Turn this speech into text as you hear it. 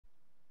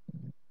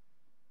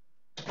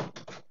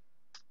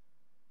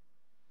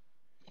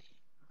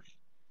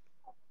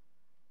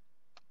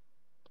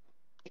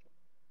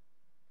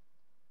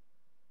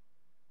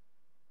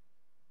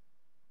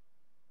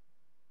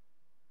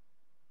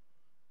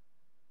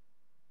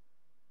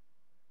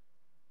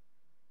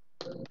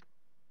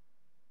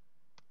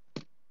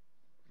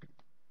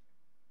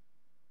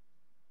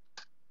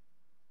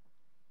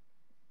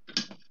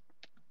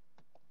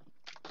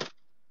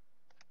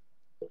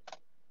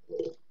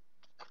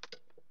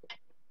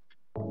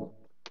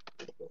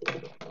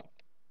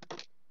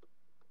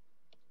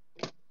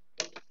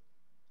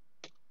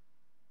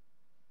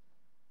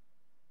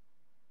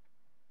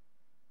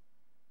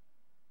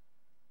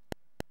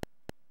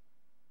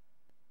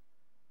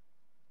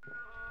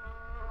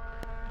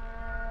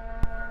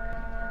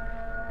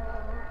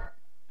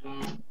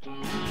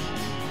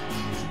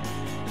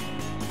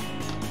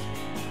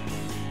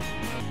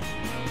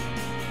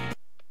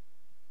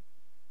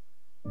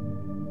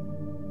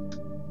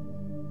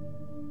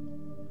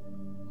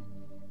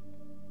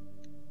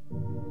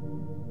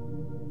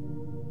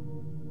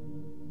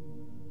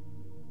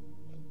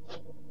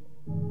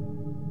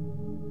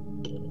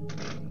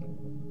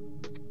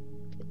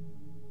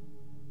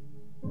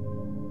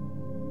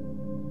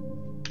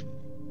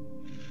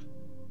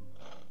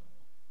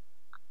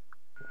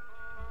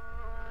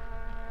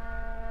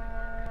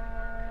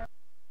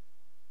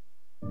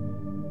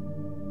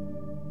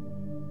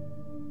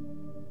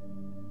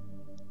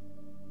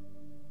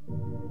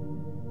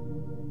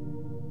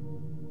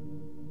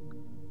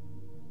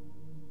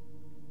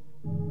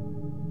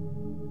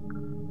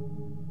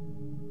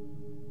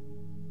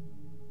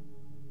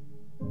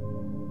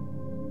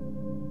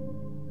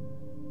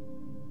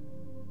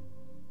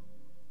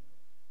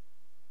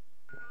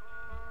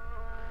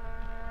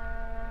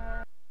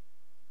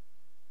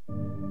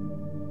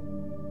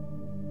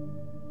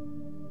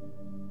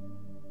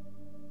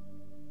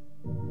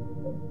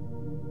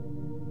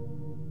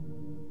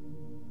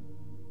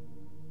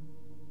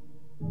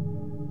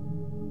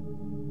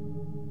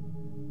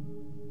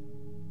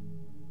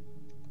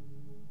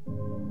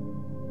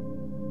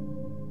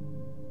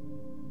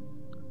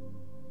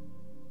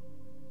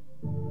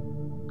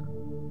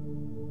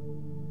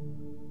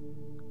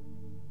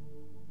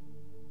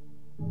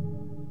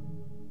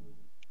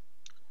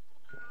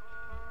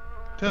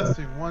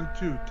Testing, 1,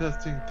 2,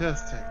 testing,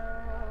 testing.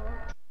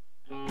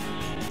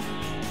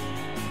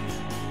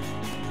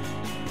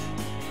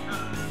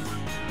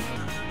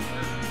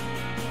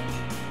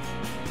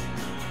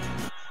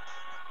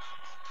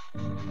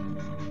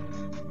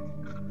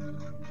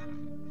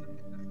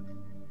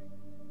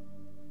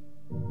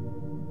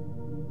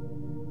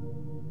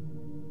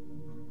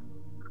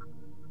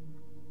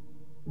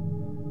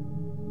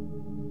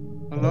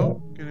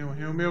 Hello? Can anyone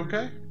hear me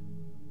okay?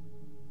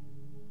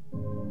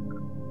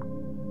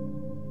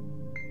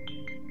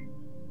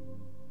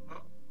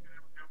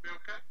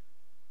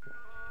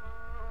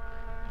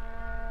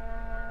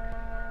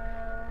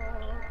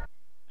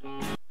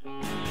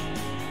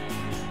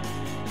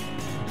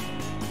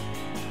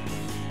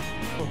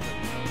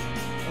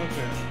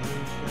 Okay, let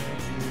me go ahead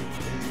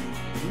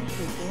and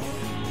drop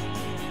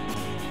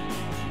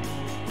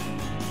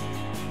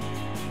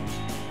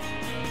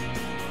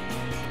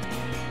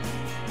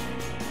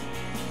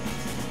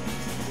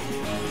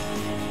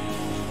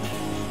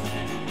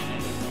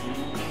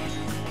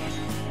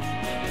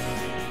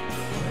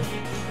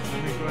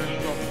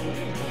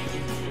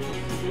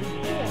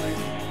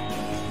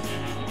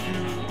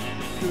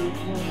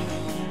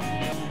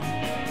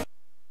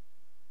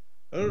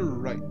all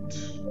right.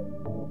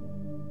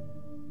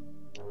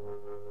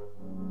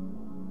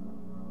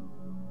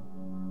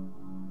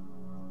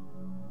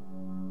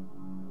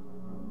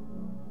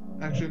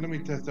 Actually, let me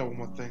test out one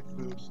more thing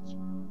first.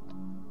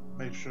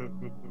 Make sure it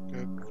looks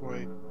okay before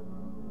I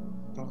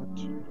start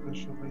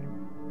officially.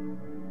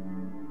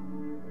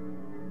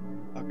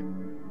 Okay.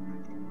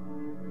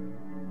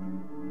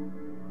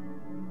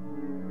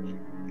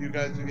 You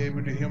guys are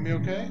able to hear me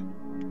okay?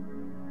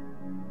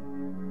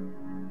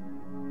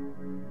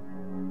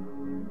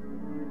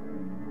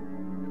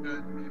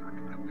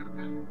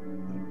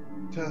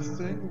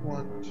 Testing,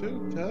 1,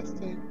 2,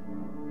 testing.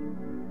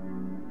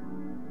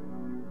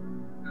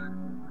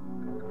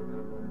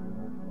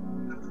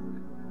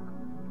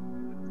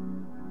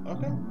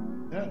 Okay.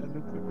 Yeah, it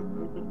looks like it's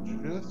looking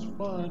just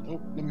fine.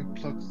 Oh, let me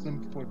plug some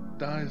before it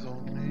dies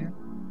on me.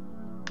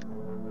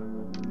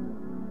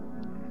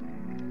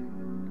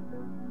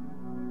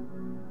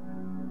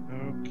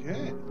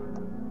 Okay.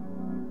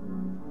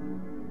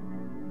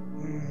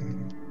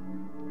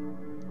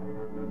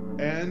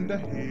 And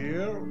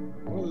here.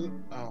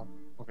 Oh,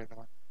 okay, come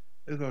on.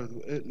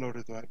 It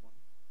loaded the right one.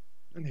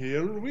 And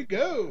here we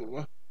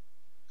go.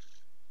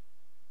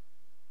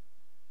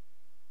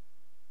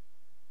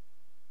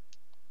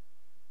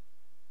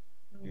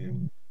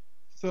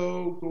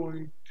 So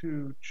going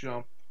to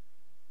jump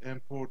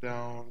and pull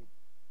down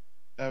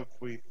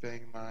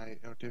everything my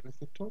entertainment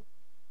took.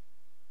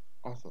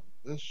 Awesome.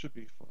 This should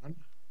be fun.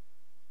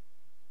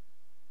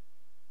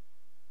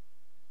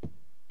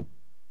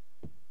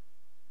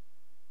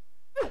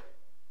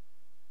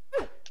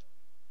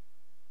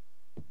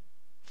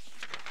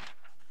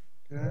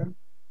 Okay.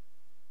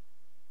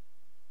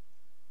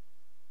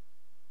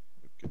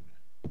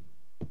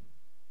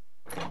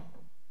 Okay.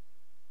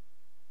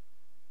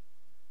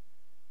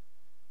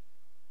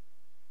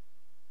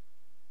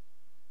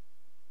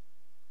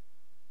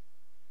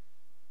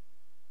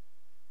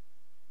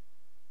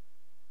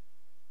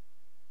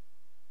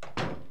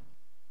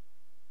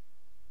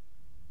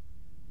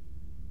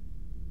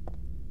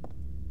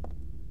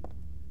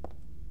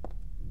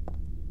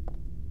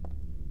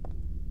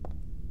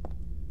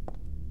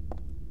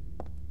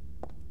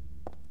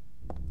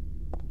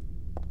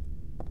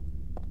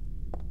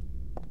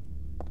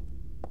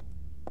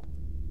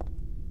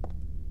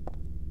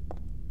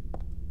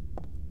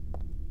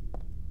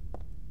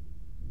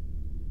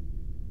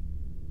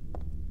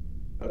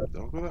 Oh,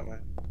 don't go that way.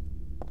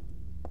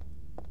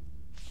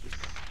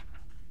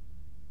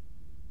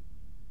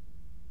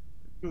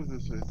 It goes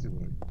this way, see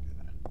what I can get.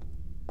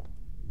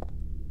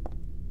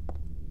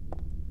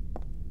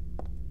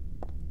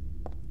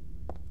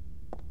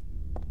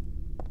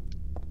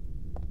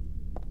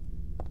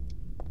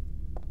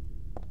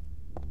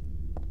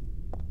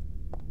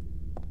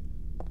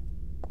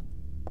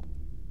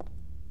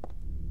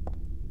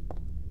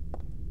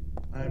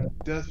 I'm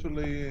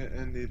desperately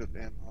in need of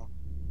ammo.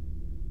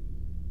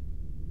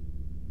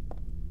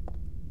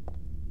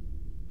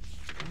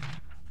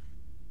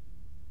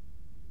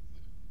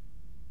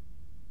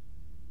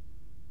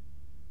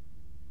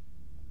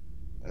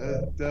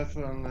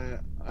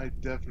 I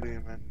definitely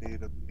am in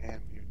need of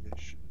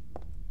ammunition.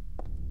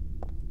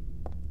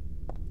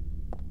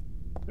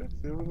 Let's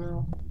see what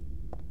now.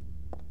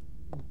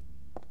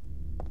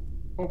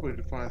 Hopefully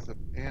to find some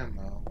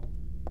ammo.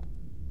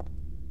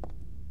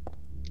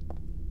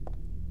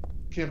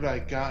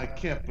 I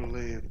can't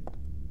believe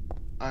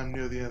I'm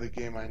near the end of the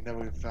game. I never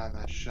even found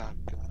that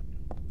shotgun.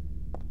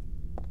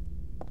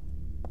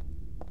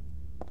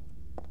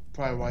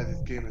 Probably why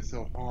this game is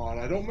so hard.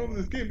 I don't remember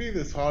this game being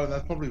this hard, and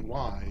that's probably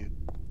why.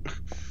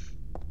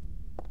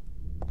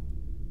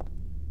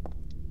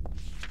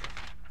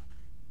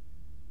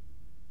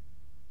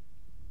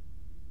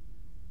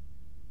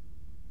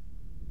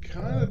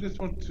 Kinda just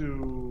want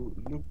to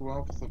look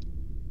around for some.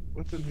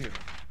 What's in here?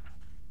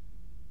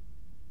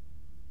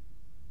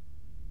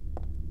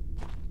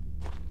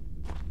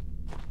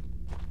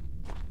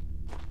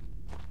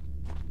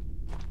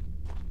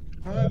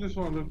 I just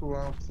want to look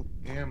around for some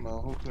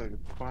ammo. Hopefully I can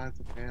find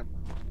some ammo.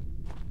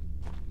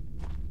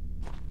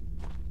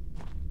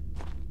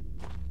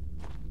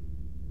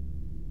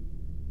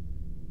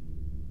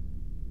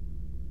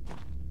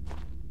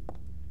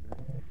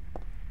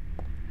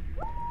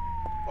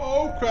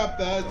 Oh crap,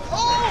 that.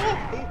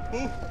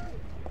 Oh!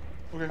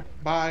 Okay,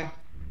 bye.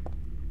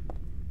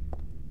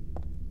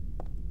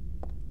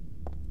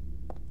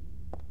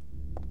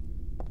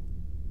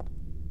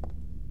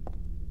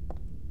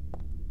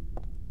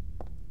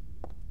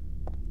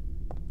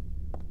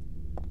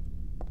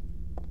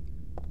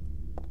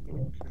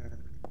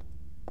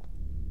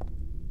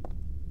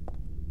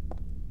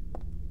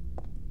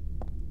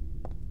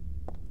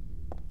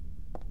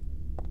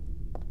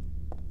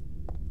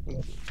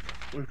 Okay.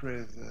 Which way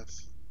is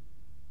this?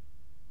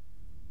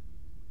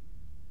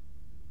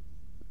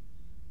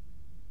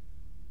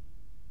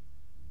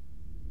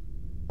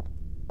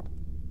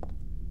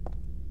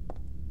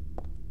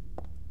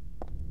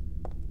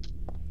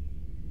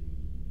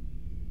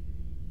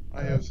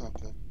 I hear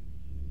something.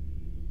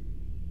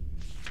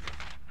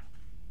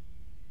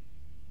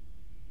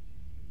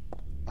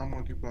 I'm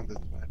gonna keep going this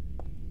way.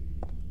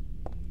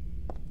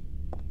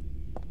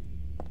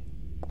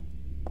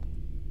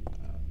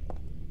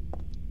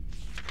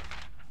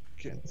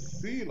 Can't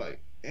see like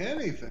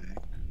anything.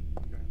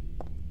 Okay.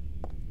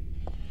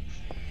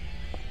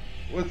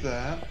 What's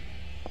that?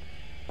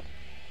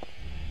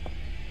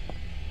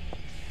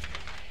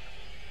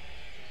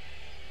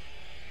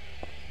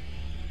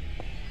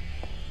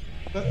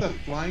 That's a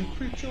flying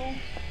creature?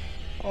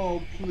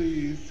 Oh,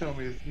 please tell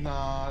me it's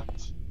not.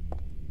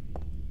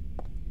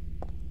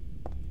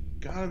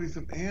 Gotta be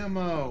some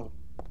ammo.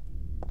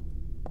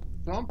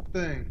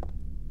 Something.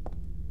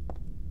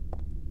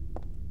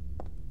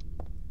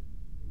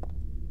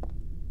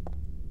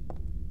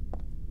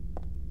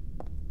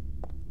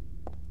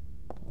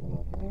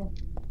 Oh.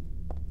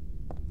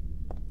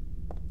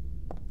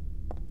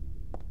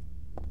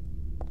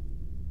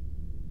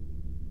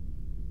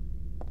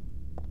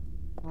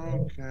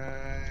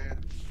 Okay.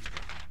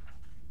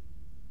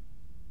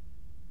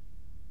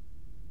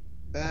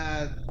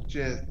 That's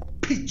just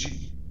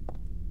peachy.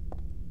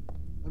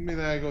 Let me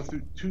let I go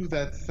through to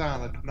that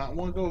sound. I do not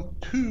want to go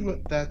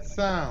to that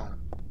sound.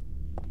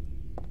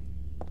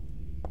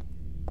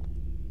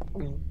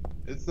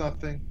 It's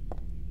nothing.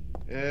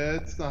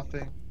 It's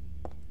nothing.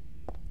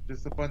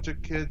 Just a bunch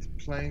of kids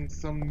playing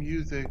some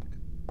music.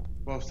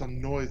 Well,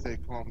 some noise they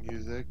call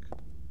music.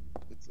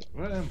 It's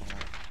where am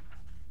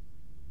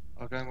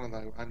I? Okay,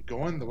 I'm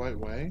going the right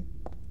way.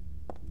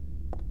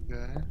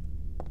 Okay.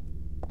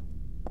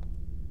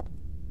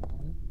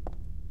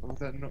 What was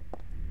that? No.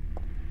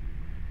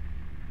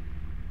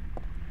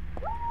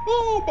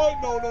 Oh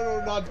my! No! No!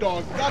 No! Not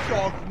dogs! Not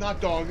dogs!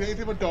 Not dogs!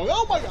 Anything but dogs!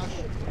 Oh my gosh!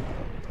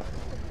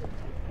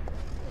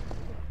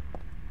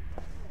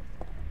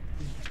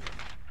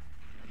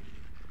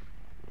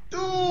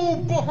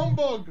 Dude,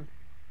 humbug!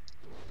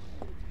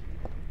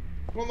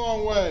 Go the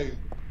wrong way.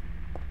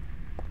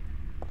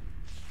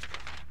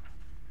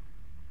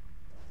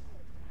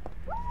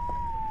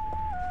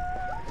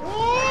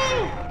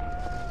 Oh!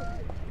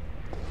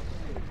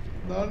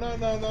 No! No!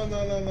 No! No!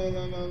 No! No! No!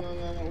 No! No!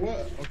 No! No!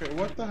 What? Okay,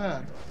 what the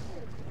heck?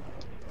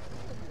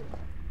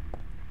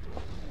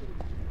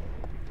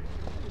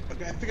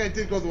 Okay, I think I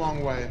did go the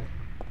wrong way.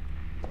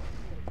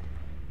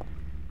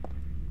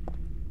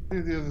 I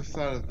think the other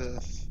side of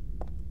this.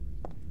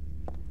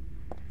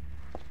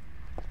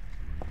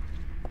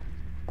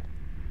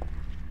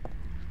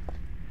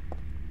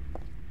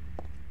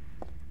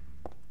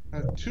 I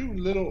have 2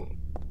 little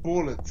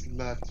bullets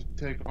left to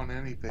take on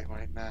anything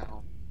right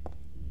now.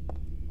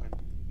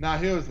 Now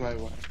here's the right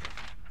way.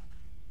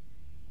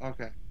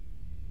 Okay.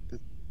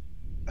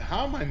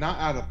 How am I not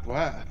out of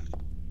breath?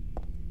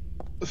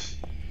 What's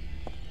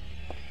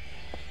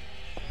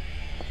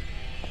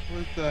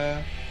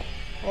that?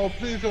 Oh,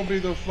 please don't be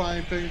those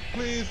flying things.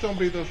 Please don't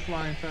be those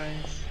flying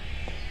things.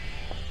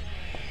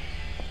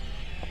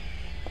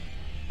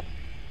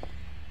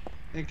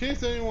 In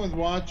case anyone's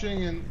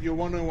watching and you're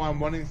wondering why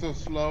I'm running so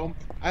slow,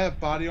 I have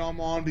body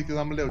armor on because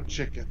I'm a little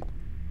chicken.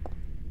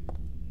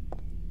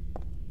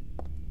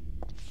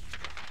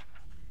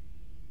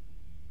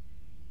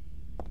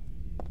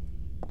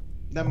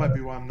 That might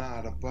be why I'm not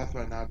out of breath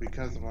right now,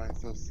 because I'm running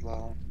so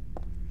slow.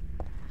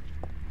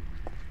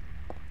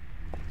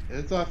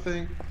 It's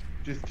nothing.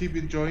 Just keep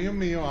enjoying your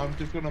meal. I'm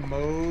just gonna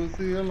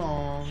mosey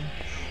along.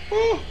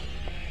 Woo!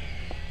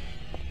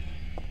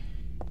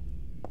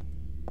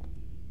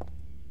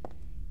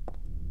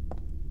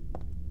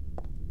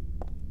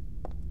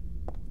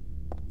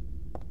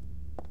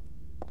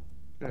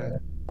 Okay.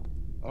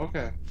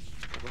 Okay.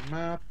 The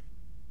map.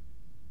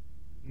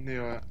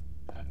 Near it.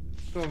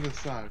 It's on this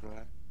side,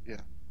 right?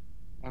 Yeah.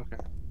 Okay.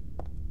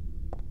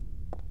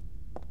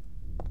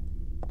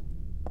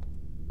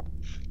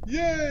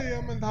 Yay!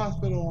 I'm in the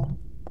hospital.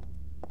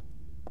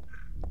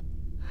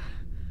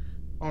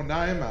 Oh, now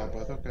I'm out,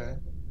 but okay.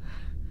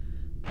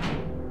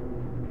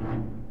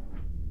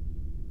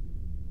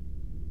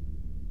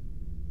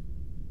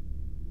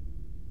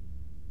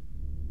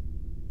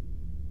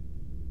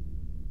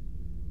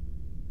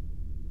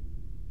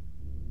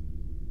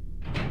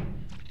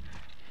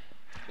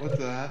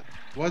 that?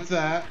 What's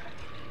that?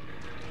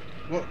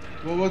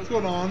 What's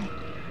going on?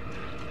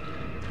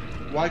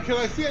 Why can't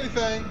I see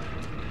anything?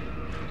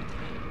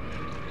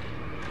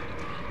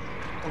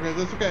 Okay,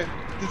 that's okay.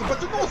 There's a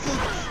bunch of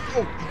nonsense.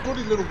 Oh, you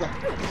bloody little rat.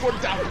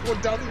 One down,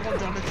 one down, one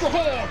down. It's the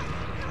horde.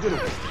 Little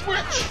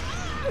witch.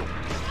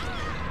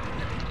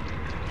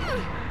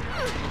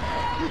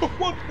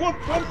 One.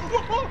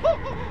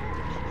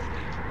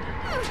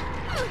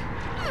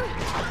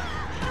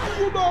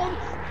 You're down.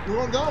 You're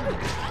on down.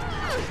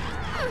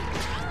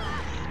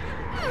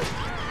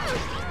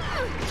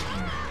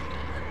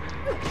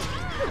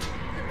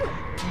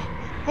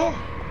 Oh,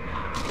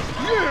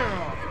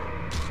 yeah.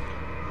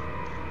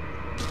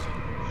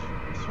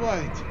 That's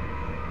right.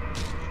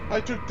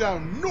 I took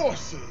down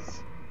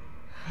Norses.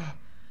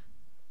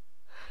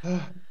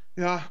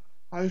 Yeah,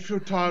 I feel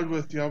tired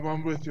with you.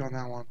 I'm with you on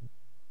that one.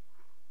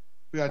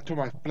 I turn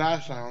my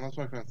flashlight on. That's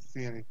why I can't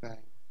see anything.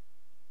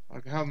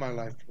 Like, how's my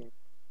life look?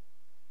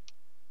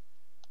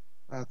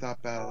 Not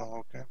that bad at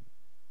all. Okay.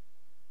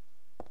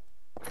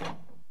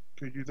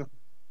 Could use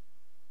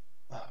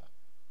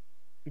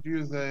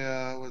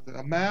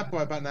a map.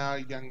 What about now,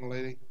 young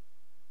lady?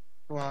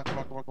 Come on.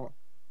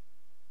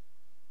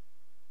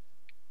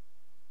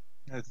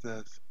 It's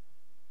this.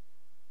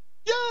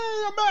 Yay,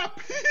 a map!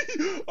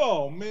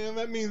 Oh man,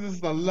 that means this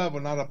is a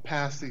level, not a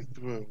passing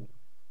through.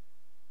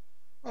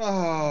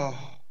 Oh.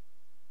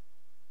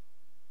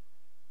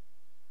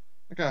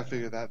 I gotta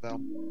figure that though.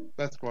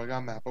 That's cool, I got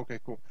a map. Okay,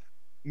 cool.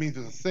 Means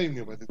there's a save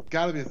nearby. There's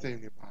gotta be a save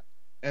nearby.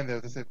 And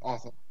there's a save.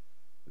 Awesome.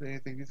 Is there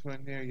anything useful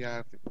in here?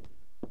 Yeah,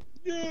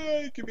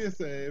 yay, give me a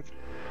save.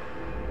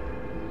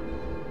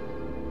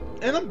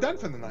 And I'm done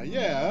for the night.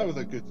 Yeah, that was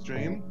a good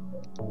stream.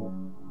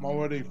 I'm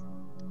already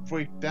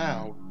freaked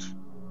out.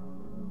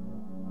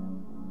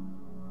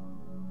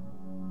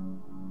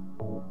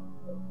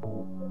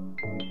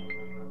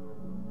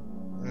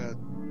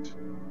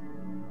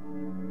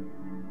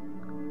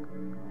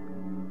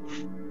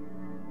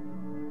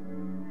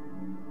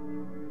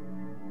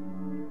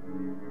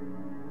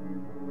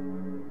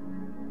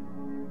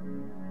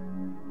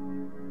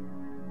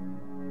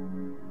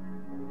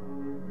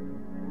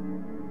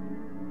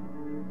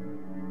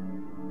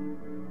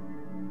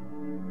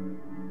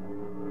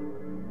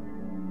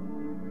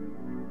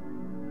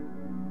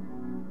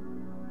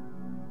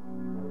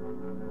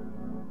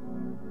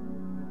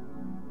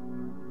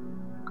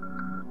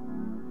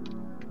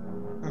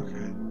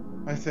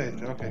 I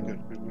saved it. Okay, good.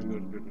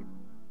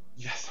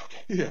 Yes,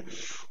 okay, yeah.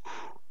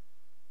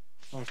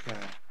 Okay.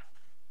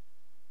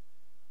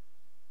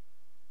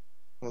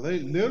 So they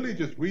literally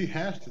just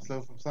rehashed this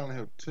level from Silent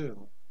Hill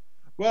 2.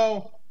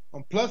 Well,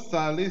 on plus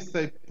side, at least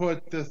they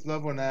put this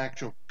level in an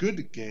actual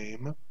good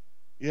game.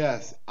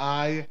 Yes,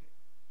 I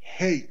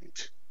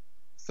hate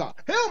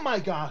oh my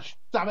gosh,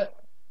 stop it!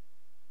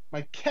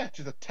 My cat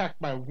just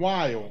attacked my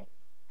wile.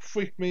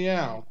 Freaked me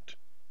out.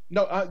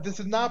 No, this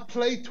is not a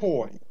play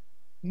toy.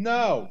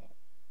 No.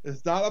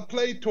 It's not a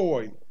play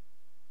toy.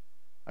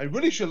 I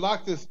really should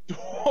lock this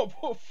door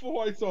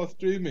before I start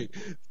streaming.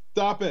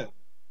 Stop it.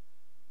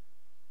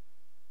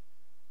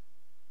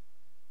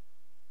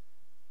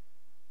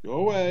 Go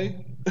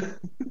away.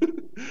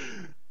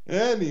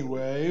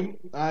 Anyway,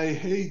 I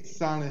hate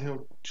Silent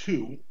Hill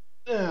 2.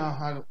 Yeah,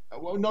 I don't.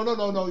 Well,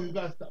 no, you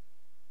gotta stop.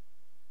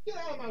 Get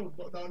out of my.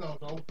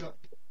 No.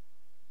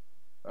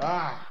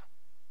 Ah.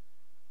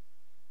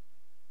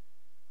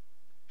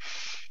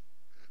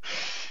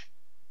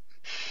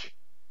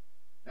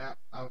 Yeah,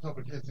 I was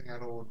hoping hissing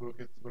at old Luke.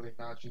 It's really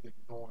not. She's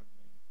ignoring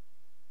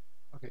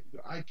me. Okay,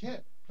 I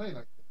can't play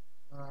like this.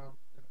 I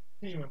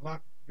can't even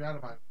lock you out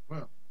of my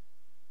room.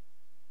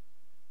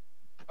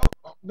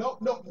 Oh, no.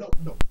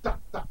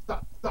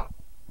 Stop.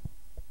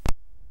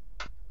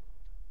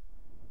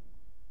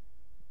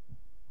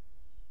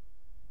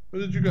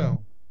 Where did you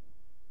go?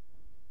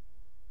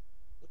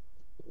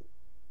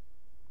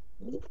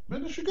 Where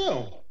did she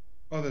go?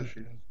 Oh, there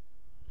she is.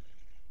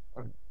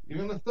 Okay. You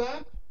gonna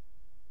stop?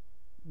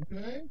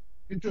 Okay.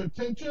 Get your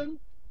attention.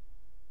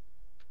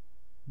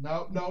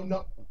 No.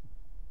 No,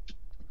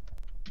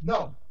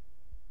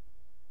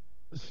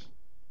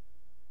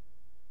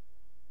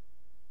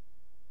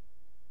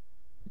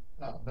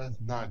 that's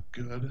not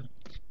good.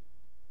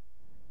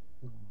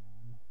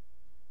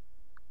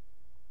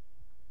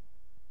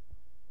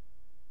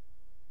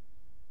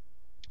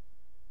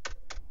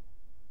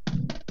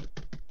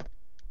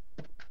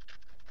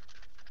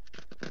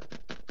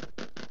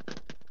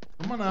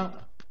 Come on out.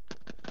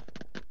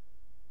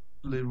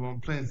 Later on,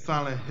 playing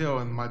Silent Hill,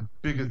 and my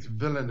biggest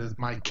villain is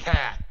my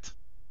cat.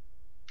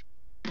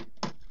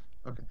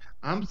 Okay,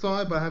 I'm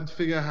sorry, but I have to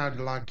figure out how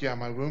to lock you out of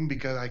my room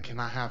because I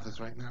cannot have this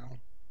right now.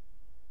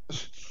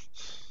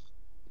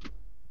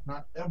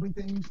 Not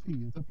everything you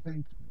see is a play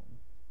toy.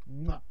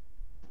 No.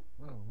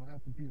 Oh, what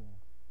happened here?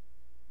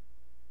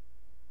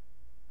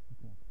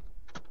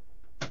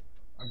 Okay.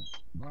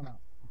 Run out.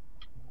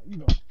 You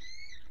go.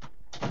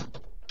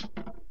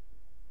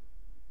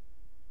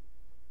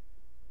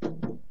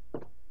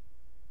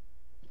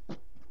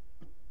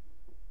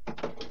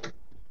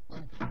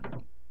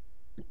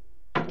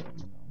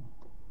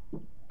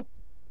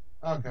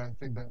 Okay, I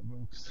think that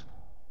works.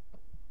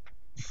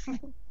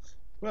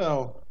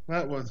 Well,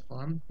 that was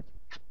fun.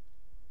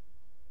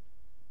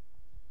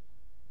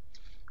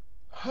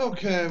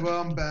 Okay,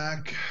 well, I'm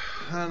back.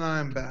 And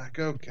I'm back.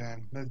 Okay,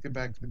 let's get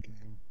back to the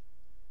game.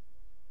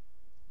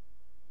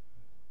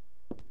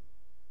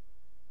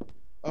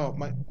 Oh,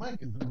 my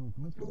mic isn't working.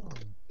 What's going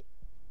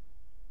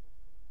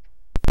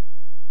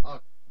on?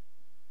 Okay,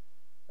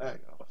 there you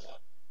go.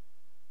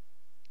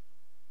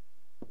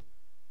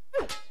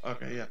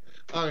 Okay, yeah.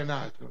 Okay,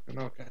 now it's working.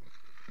 Okay.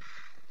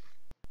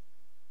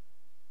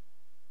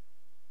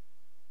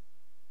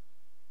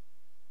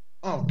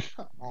 Oh,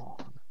 come on.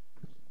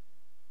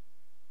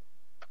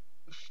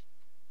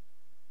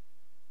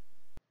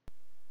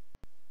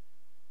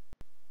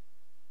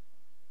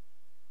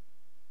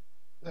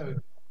 There we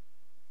go.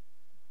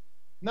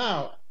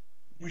 Now,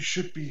 we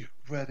should be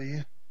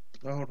ready.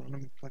 Oh, hold on,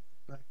 let me plug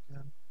it back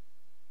in.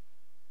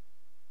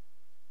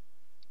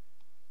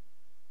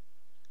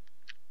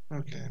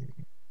 Okay.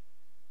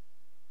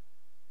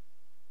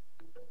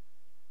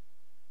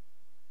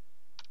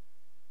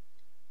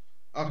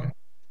 Okay.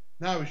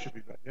 Now we should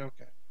be ready.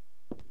 Okay.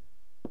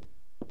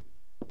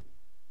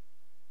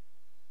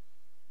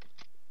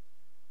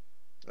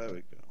 There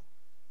we go.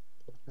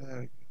 There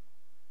we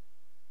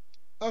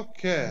go.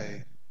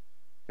 Okay.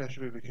 That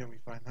should be able to hear me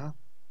fine now.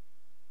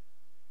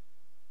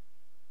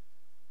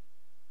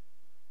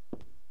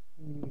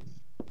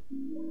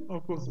 Oh,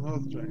 of course, some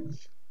health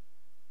drinks.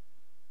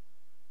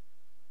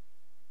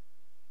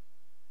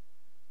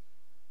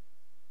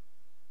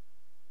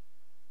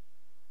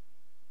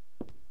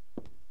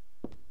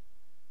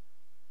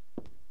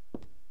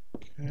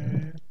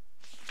 Okay.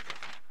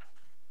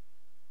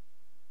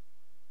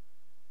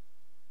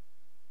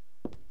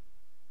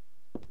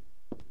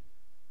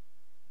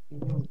 Is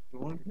there a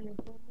door here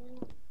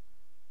somewhere?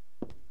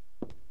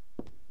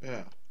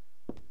 Yeah.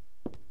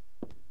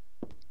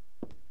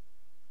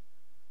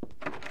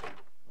 Okay,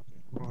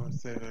 I'm gonna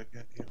say that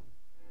again here.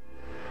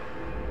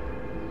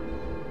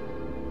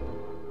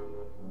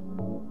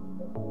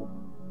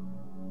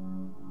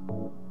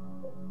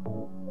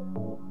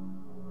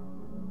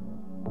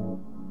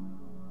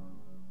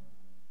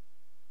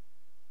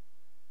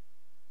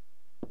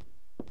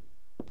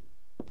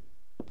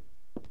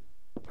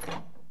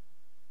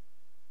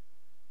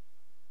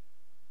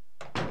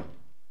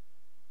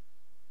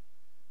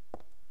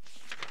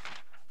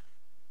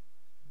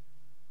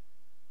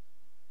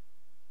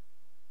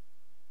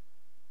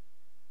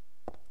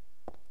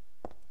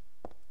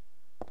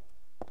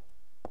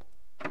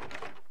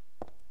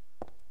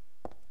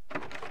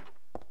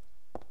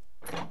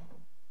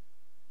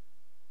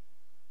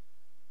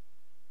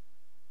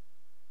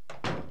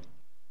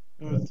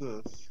 What's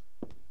this?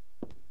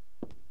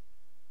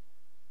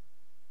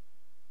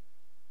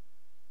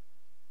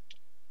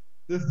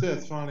 This day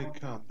has finally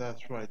come.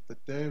 That's right. The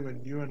day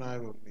when you and I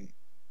will meet.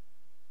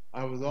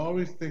 I was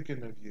always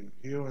thinking of you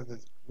here in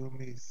this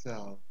gloomy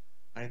cell.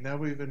 I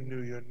never even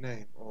knew your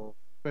name or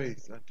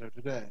face until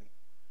today.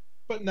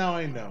 But now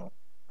I know.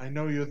 I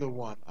know you're the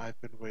one I've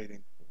been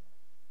waiting for.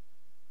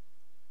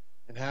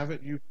 And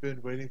haven't you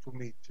been waiting for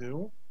me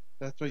too?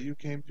 That's why you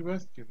came to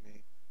rescue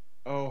me.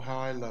 Oh, how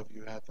I love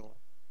you, Ethel.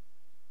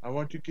 I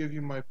want to give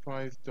you my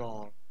prized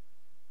doll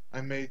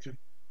I made to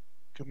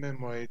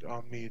commemorate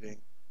our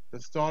meeting, the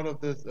start of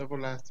this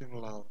everlasting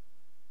love.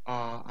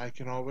 Ah, I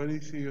can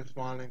already see your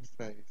smiling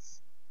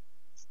face.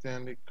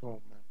 Stanley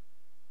Coleman.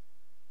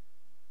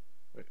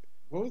 Wait,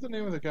 what was the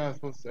name of the guy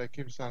I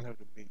came to sign him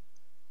to meet?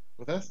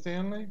 Was that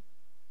Stanley?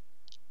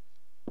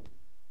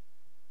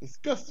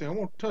 Disgusting. I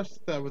won't touch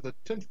that with a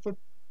 10-foot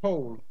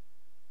pole.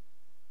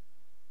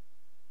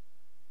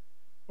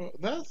 Well,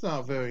 that's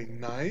not very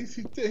nice.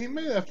 He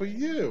made that for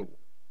you.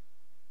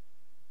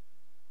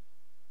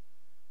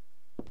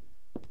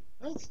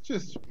 That's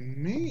just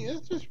mean.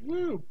 That's just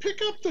rude.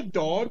 Pick up the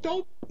doll.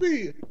 Don't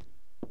be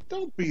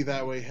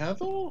that way,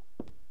 Heather.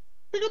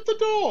 Pick up the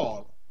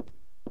doll.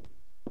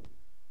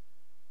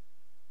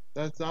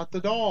 That's not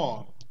the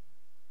doll.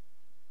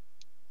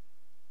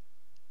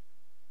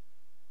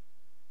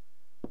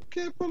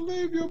 Can't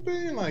believe you're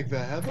being like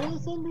that, Heather.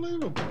 That's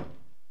unbelievable.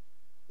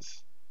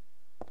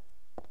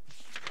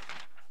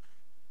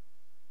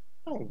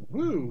 How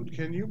rude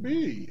can you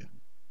be?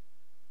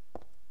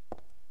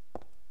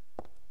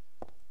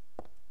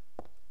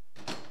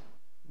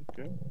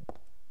 Okay.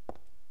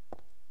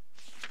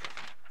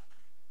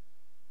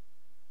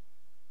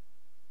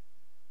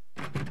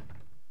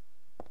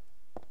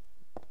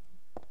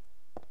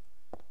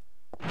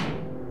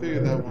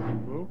 Figure that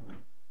one broke.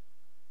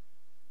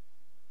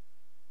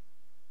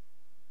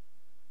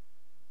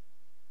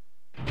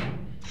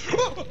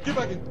 Get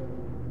back in.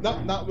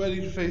 Not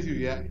ready to face you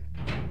yet.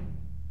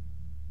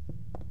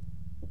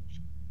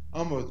 I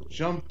almost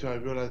jumped till I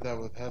realized that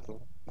was Heather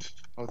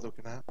I was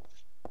looking at.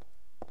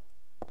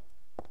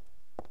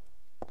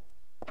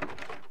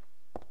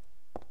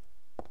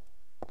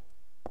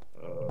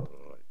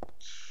 Alright.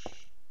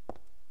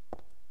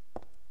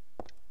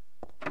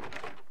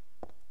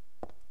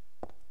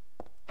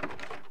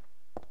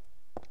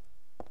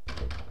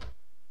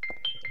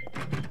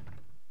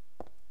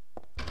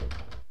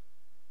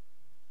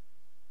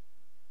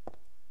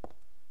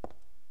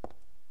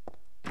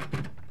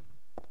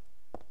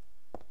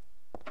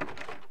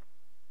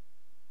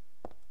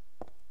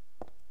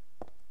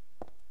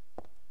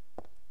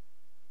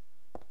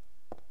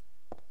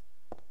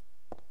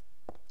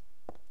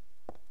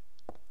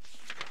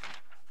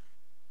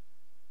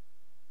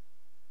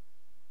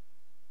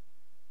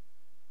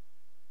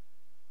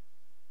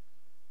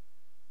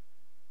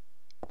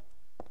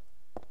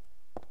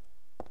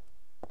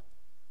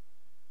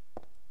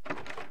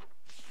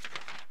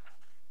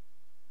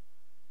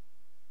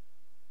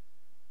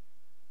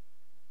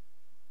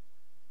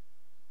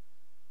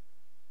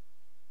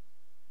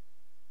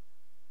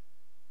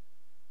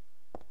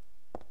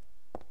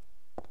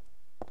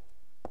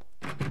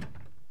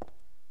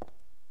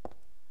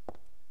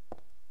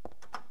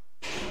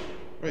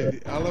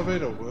 Wait, the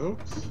elevator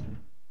works?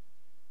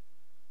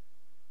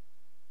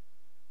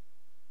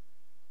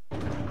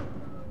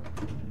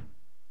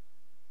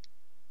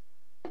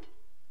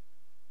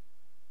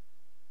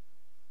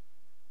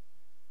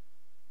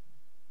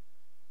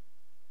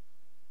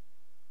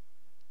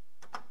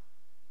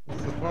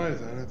 It's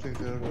surprising. I didn't think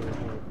that would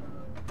work.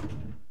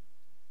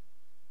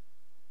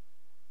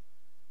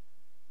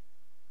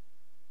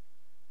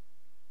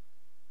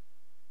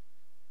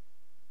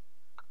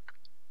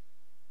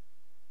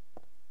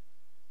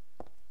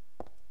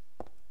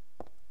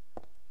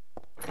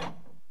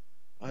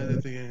 I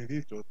didn't think any of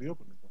these doors would be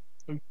open.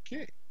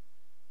 Okay.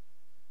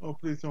 Oh,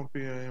 please don't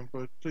be an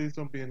ambush. Please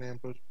don't be an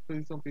ambush.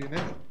 Please don't be an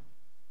ambush.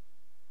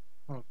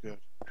 Oh, good.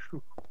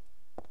 Whew.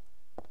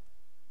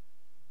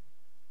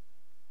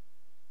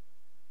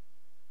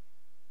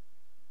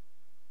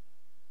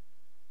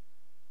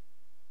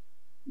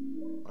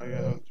 I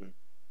got health drink.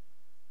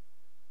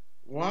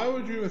 Why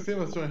would you even say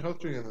what's throwing health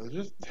drink in there?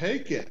 Just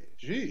take it.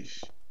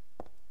 Jeez.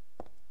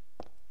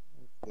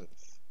 What's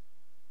this?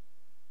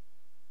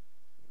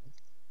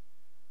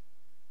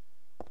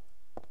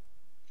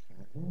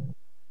 Okay.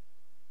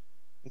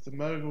 It's a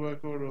medical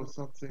record or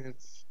something.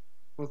 It's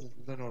for the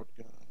Leonard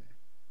guy.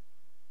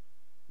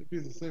 Could be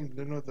the same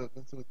Leonard that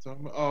Vincent was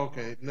talking about. Oh,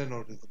 okay.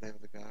 Leonard is the name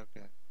of the guy.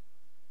 Okay.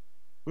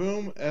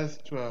 Room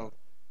S12.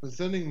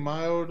 Presenting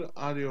mild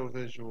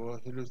audiovisual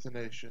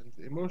hallucinations,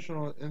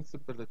 emotional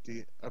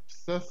instability,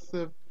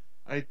 obsessive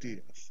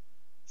ideas.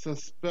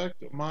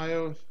 Suspect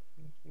mild.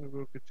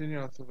 Will continue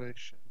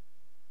observation.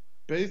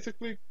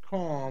 Basically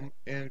calm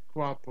and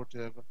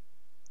cooperative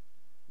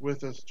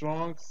with a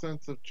strong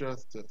sense of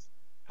justice.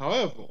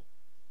 However,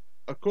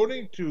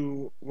 according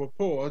to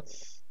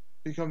reports,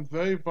 becomes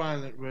very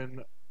violent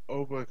when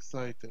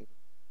overexcited.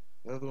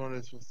 The other one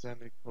is for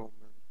Stanley Coleman,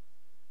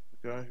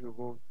 the guy who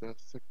wrote the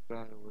sick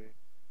diary.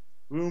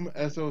 Room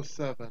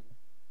SO7.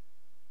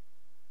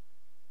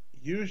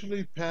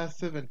 Usually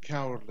passive and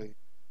cowardly,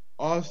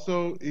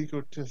 also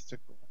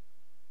egotistical.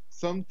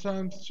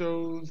 Sometimes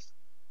shows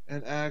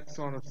and acts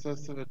on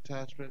obsessive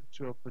attachment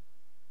to a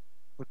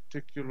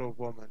particular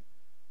woman.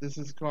 This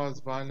has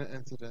caused violent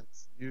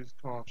incidents. Use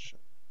caution.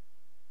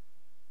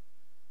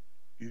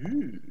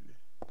 Ooh.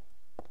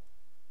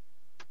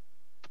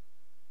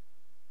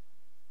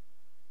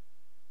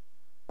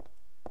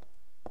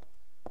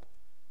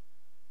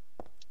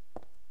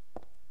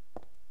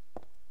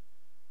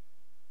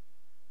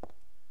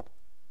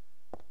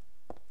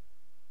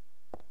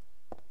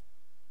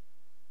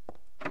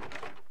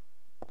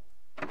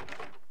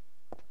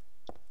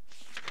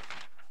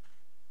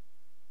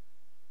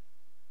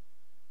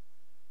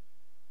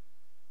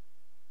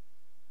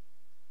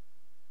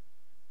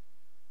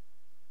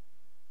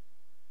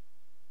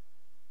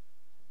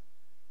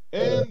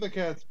 And the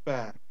cat's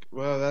back.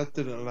 Well, that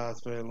didn't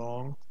last very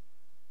long.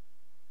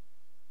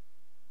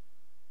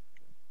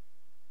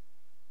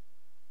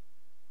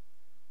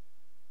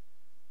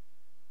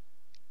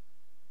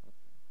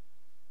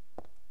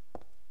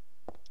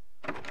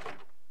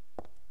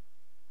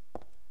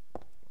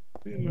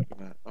 What are you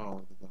looking at?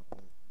 Oh, there's not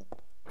really.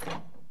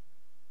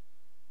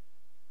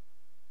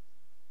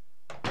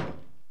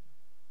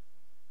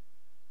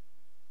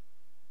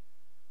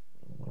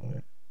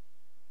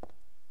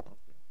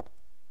 Okay.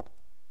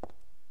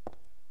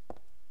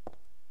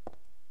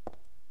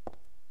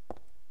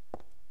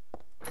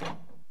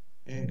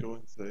 And go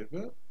and save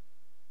it.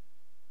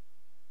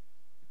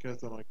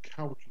 Because I'm a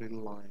cowardly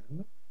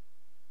lion.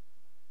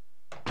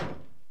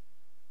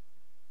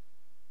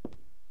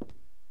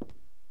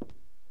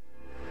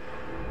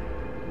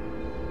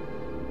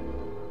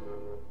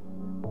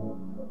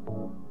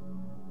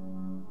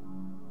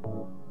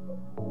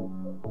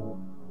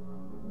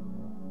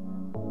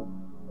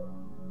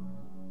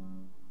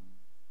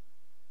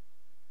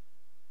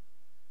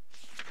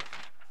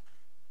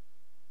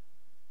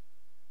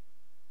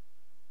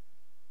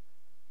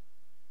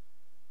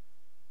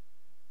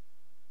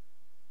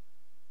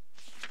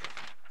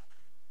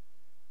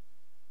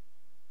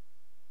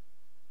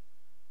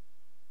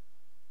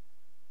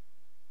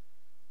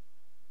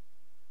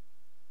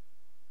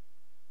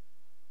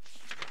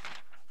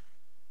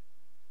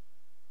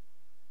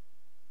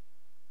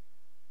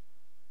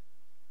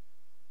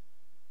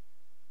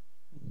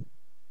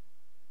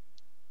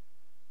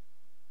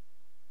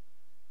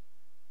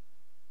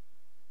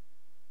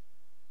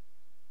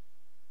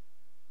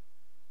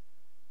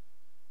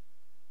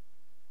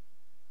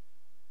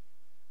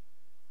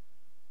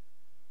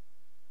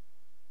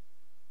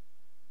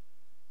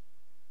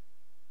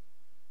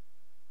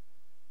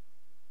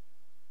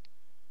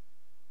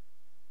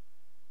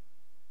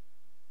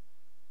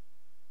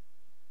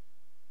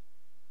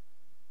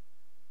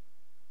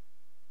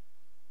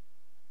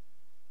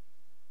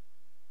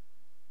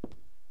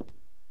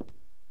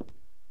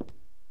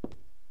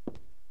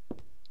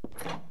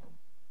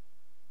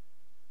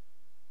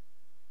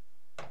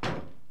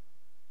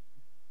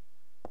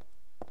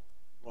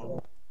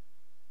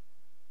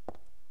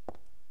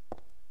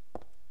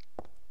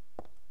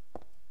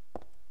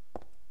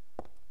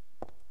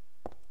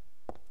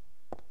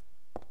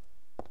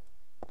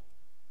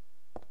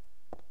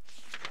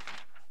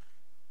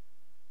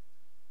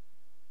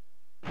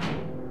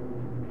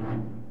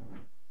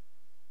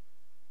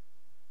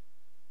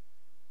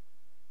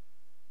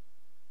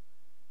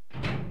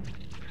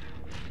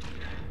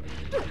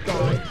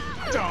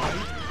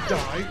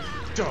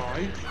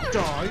 Die,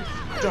 die,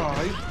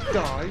 die,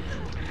 die.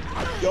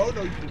 No,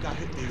 no, you did not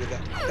hit me with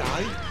that.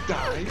 Die,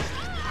 die,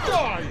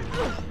 die!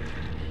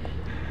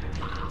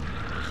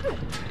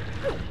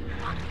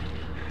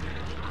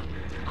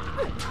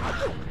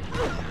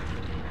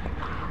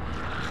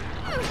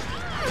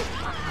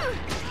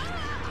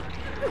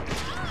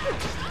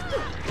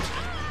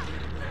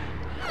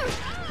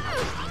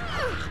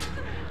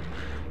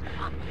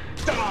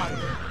 Die!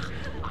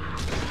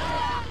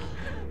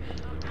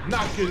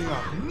 Not getting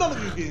up. None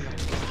of you getting up.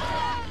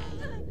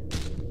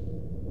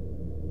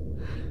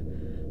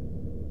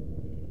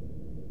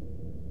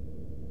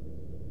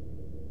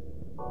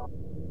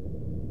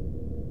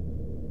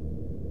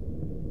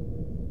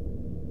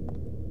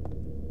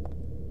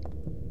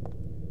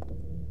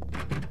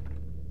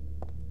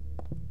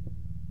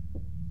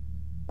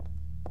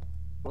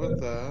 What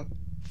the?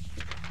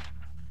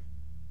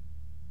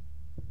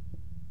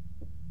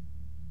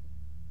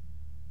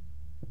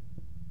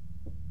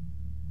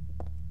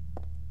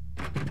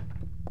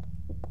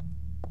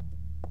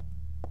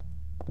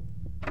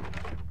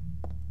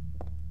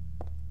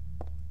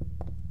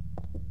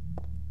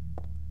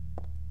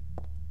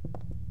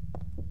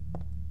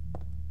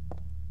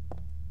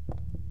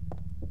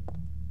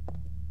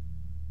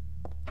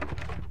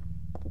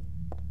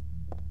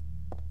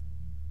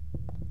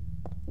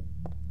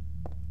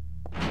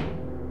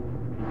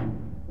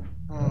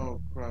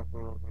 Oh crap,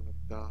 we're all gonna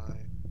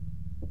die.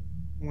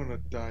 I'm gonna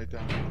die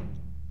down.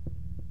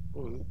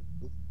 Oh, this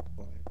is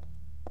fine.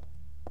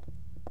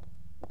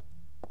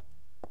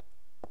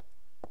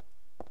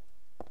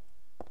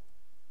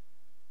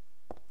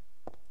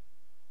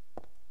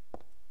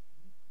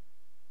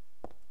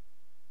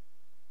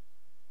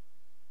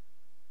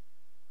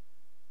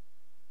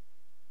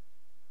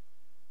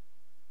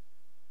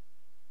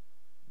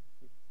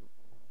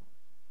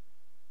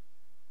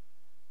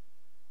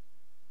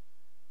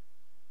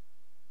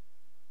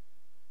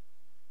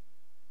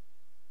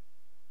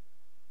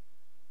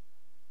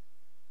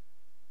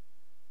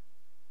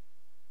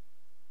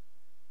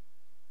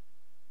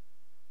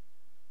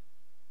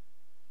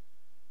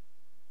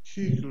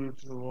 Key glued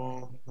to the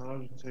wall. I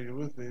was to take it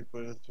with me,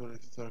 but it's really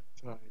stuck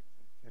tight.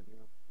 I can't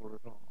even pull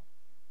it off.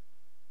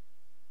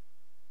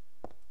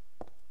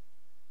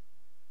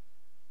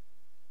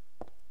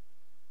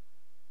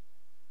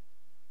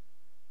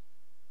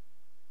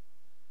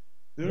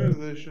 The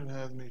organization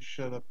has me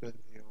shut up in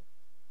here.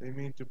 They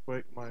mean to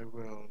break my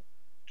will,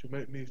 to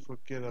make me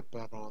forget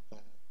about all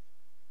that.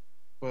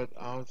 But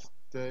I'll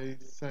stay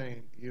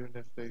sane even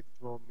if they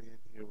throw me in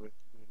here with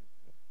lunatics.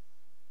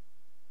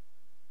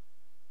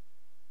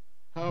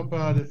 How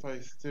about if I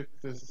stick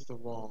this to the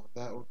wall?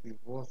 That would be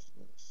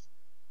worthless.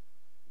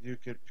 You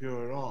could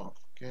peel it off,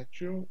 can't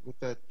you? With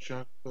that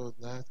junk those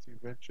nasty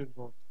wrenches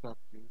won't stop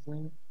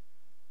using?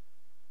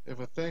 If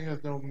a thing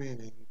has no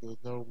meaning,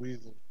 there's no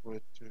reason for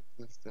it to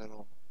exist at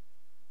all.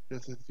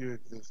 Just as you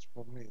exist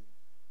for me.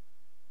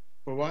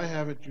 But why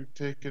haven't you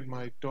taken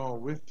my doll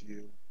with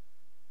you?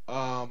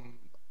 How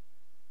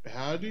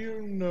do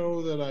you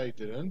know that I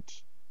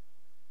didn't?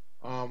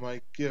 My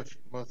gift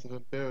must have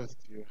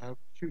embarrassed you. How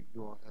cute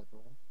you are,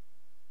 Heather.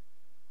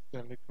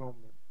 Stanley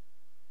Coleman.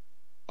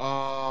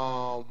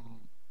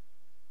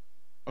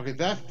 Okay,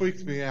 that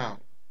freaks me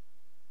out.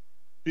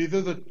 Because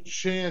there's a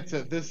chance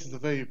that this is a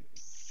very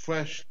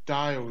fresh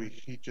diary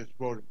he just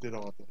wrote and did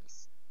all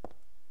this.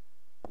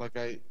 Like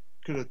I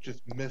could have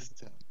just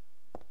missed him.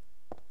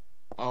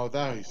 Oh,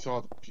 that he saw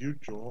the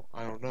future.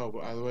 I don't know,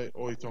 but either way,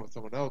 or he's talking to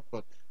someone else,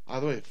 but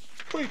either way, it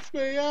freaks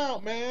me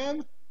out,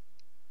 man!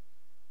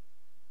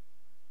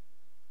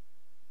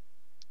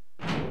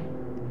 Okay.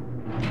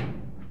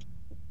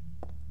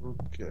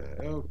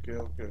 Oh,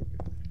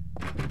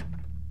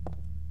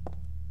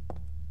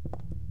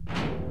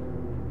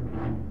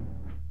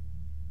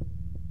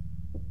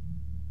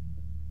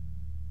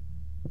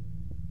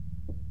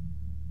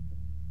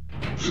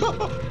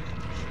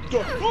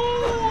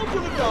 I'm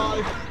gonna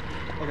die!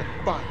 Okay,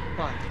 fine.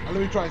 Let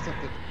me try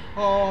something.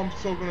 Oh, I'm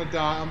so gonna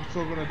die. I'm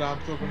so gonna die.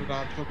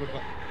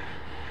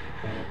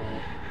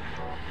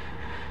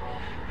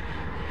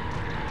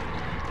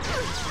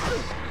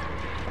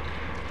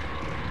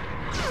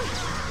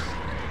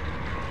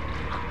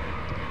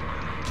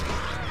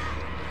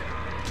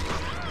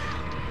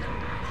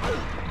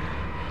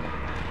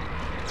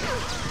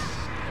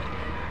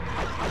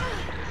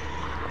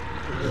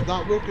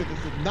 This is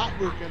not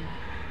working.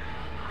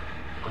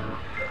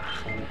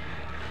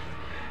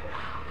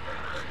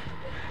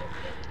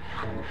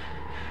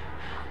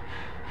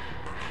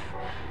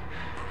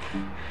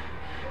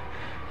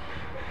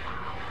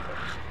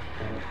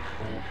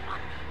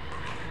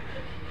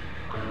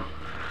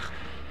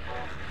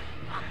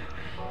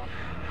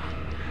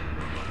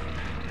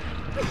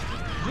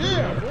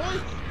 Yeah, boy!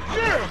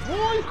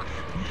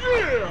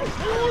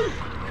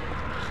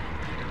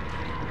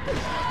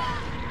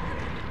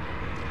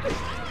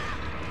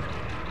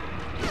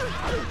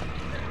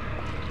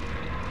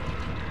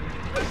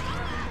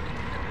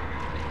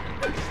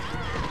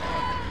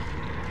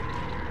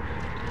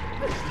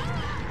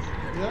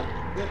 Yeah?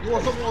 You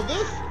want some more of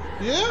this?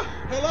 Yeah?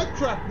 I like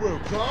crack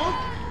ribs, huh?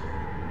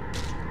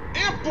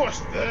 Ambush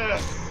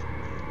this!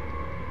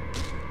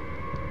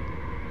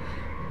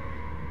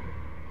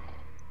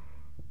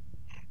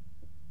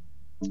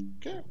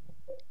 Okay.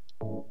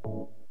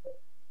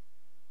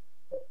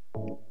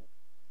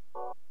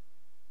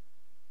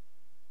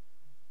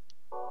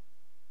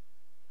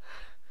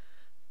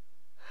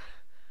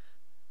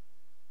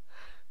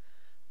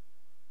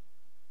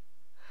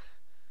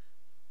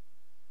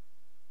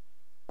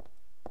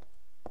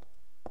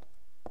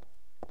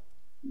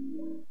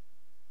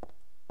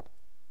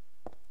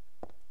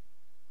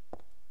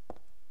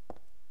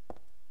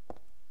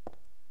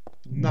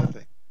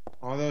 Nothing.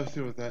 All I see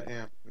was that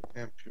amp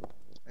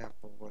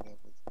or whatever's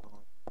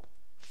gone.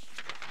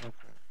 Okay.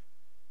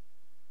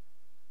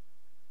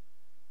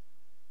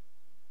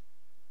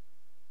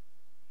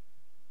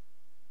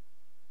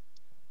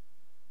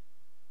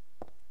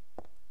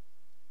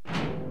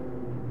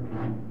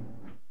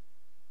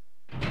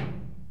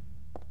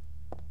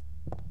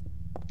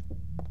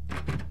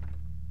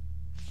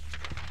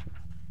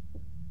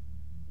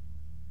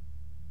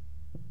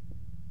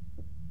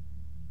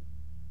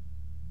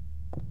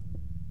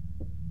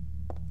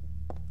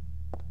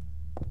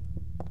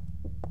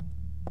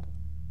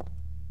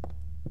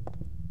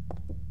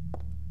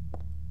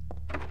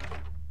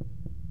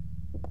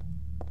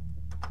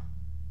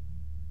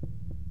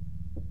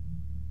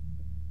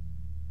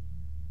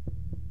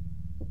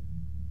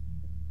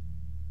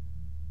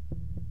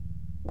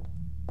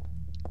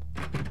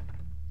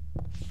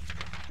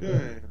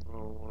 Yeah.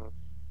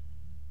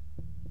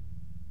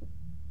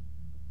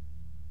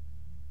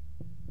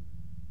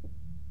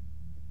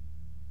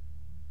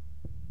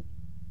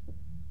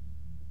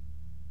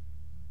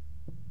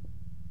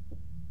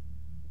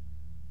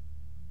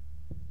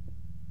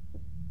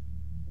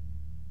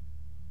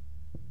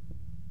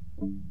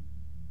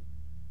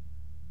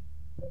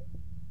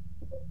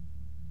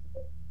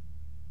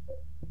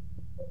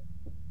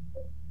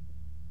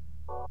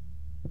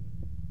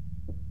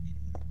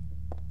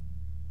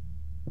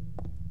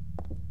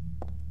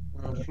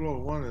 Oh, floor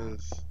one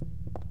is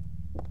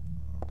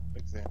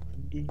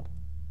examined.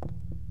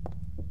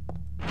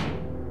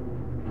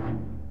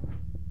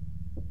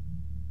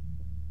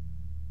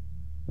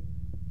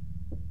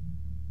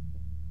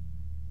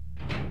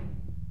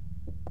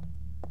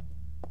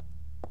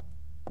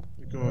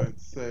 We go ahead and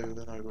save,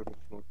 then I go to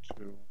floor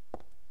two.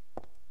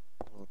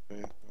 Oh,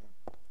 basement.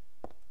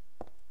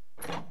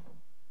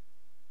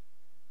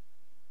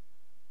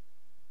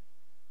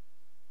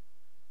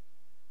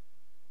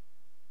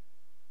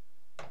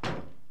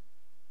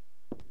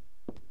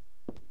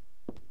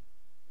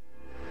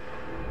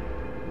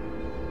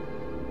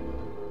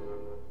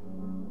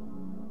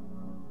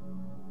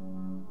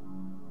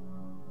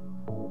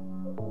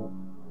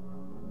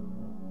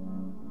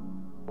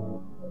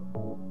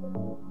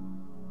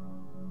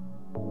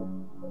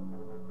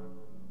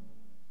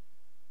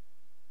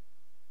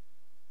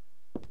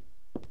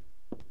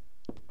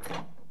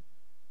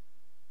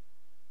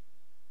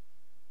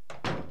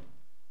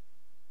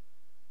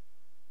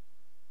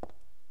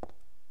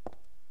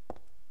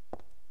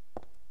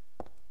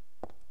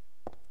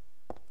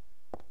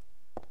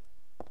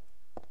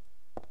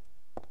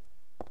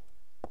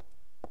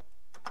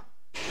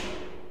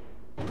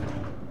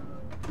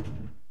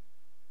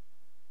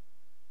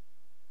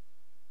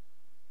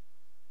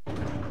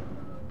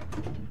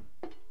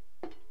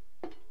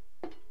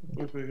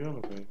 Big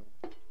elevator.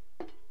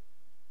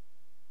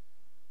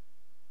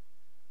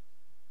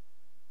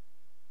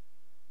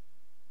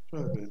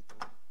 Try the basement.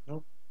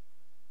 Nope.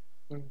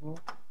 Second floor.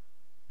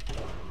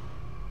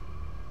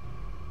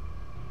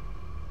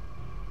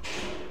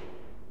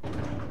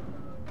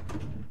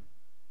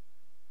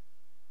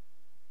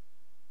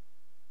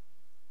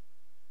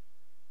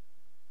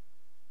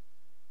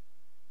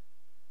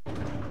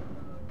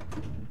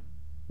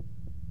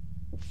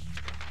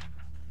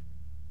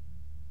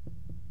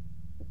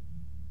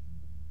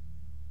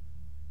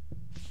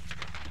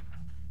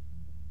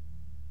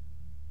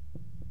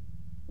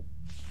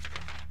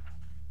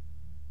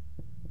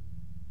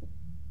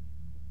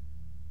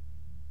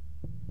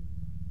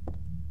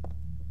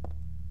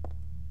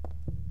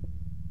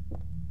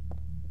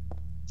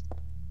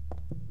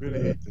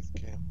 Really hate this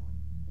camera.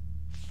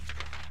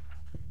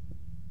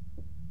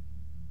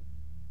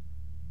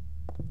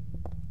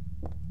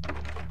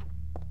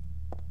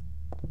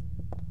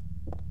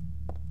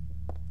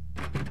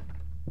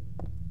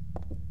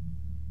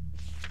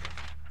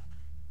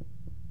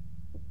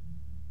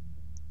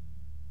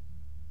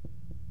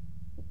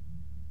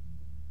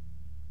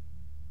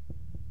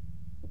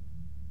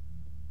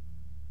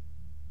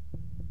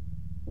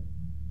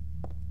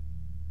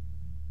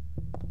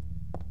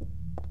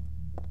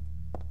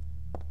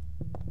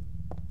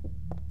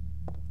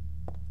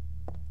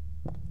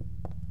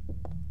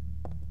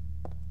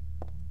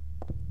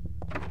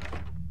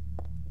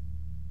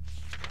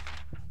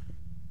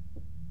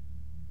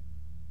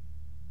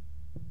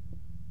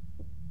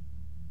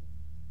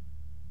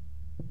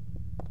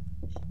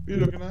 What are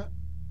you looking at?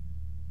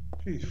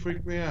 Jeez,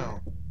 freaked me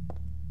out.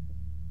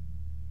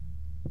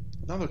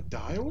 Another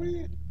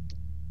diary?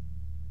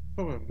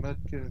 Probably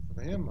medkit and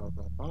some ammo,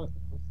 I thought it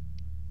was.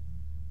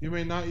 You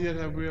may not yet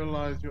have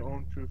realized your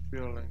own true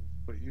feelings,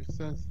 but you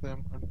sense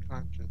them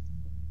unconscious.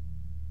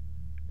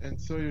 And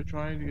so you're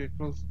trying to get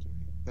closer to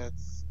me.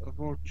 That's a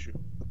virtue,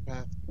 the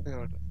path to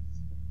paradise.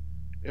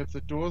 If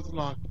the door's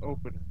locked,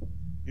 open it.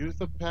 Use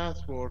the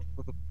password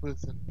for the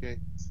prison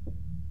gates.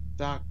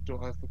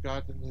 Doctor, I've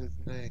forgotten his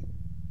name.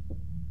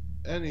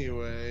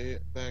 Anyway,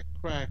 that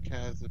crack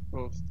has it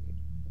posted.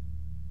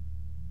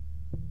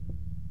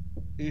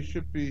 He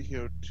should be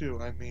here too.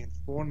 I mean,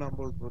 4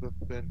 numbers would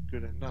have been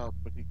good enough,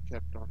 but he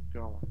kept on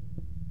going.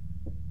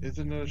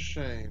 Isn't it a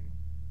shame?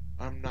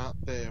 I'm not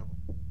there.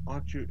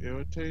 Aren't you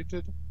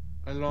irritated?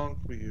 I long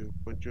for you,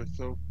 but you're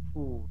so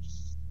cruel.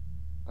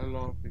 I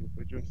long for you,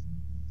 but you're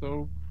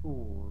so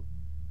cruel.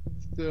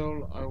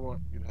 Still, I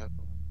want you, Heather.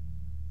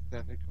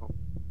 Stanley Coleman.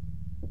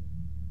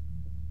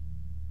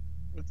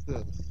 What's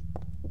this?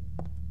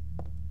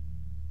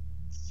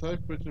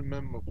 Typewritten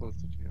memo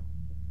posted here.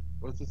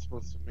 What's this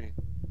supposed to mean?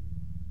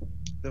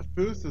 The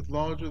first is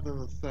larger than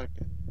the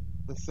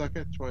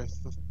second twice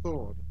the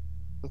third.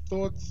 The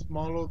third's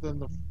smaller than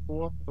the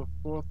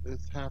fourth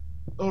is half.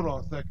 Hold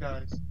on a sec,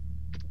 guys.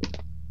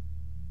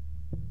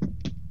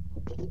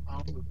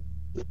 I'm okay.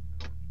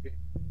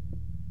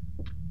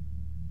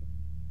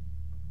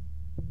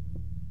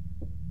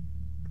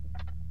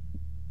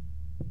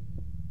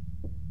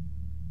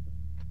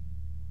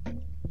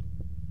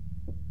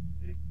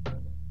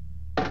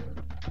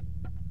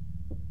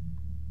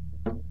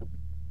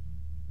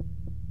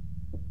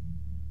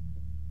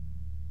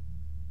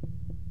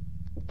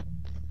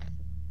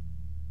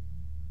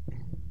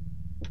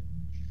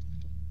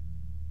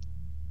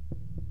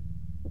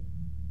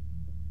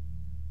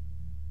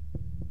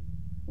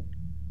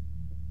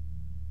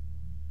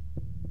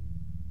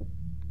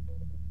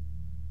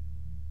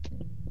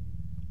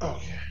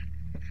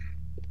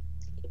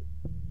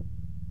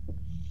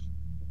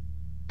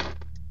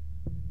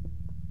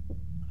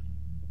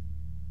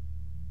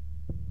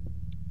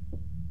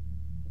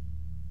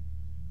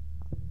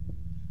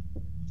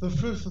 The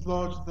first is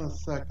larger than the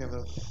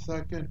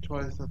second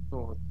twice the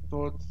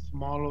third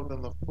smaller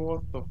than the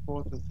fourth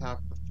is half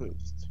the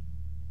first.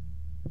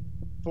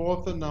 4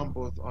 of the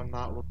numbers are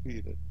not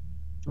repeated.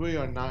 3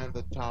 are not in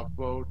the top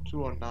row,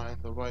 2 are not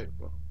in the right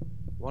row.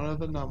 One of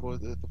the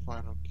numbers is the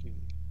final key.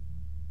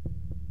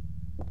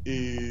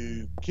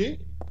 Okay.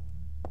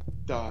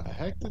 The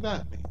heck did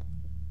that mean?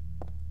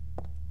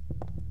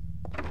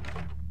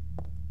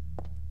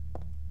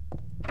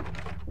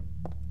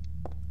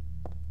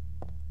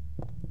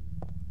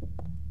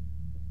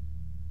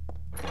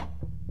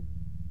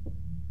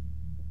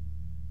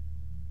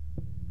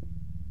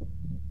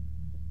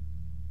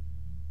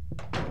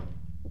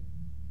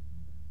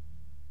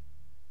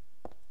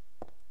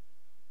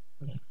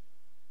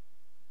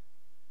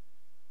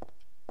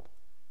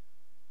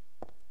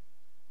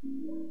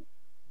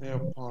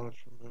 Nail polish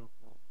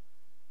removal.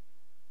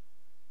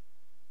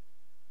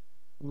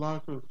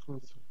 Locker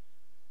exclusive.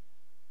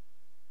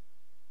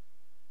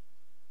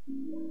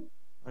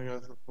 I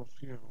guess a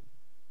perfume.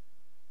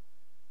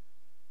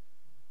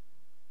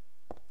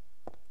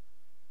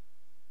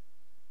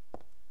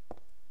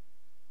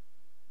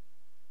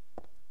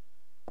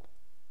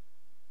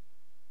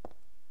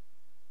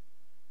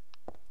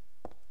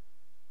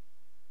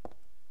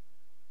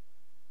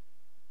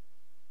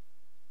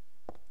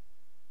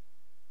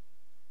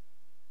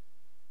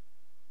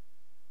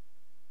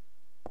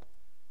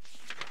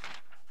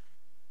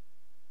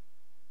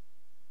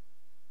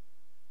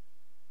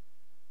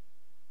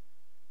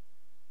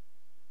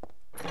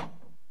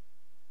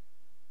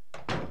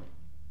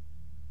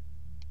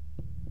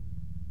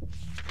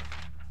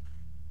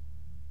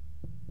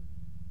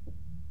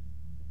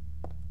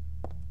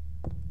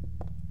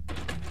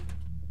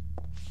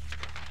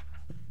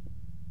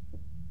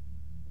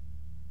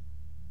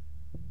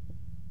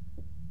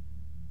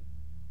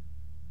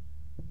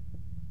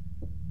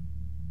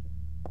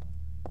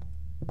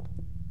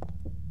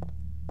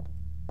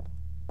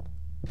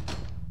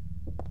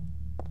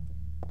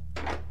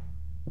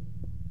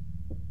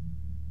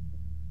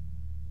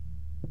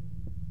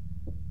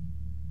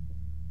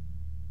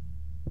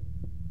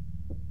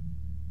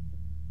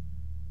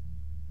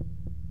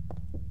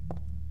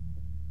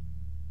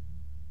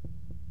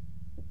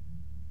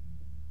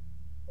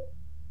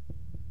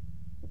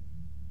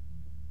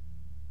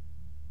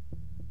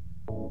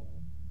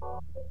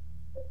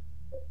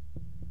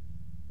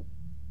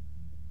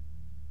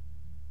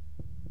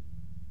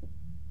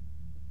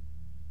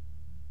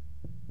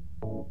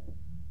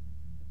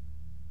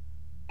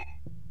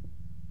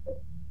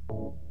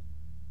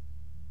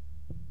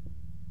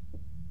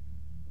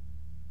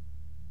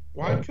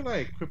 Why can I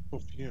equip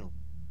perfume?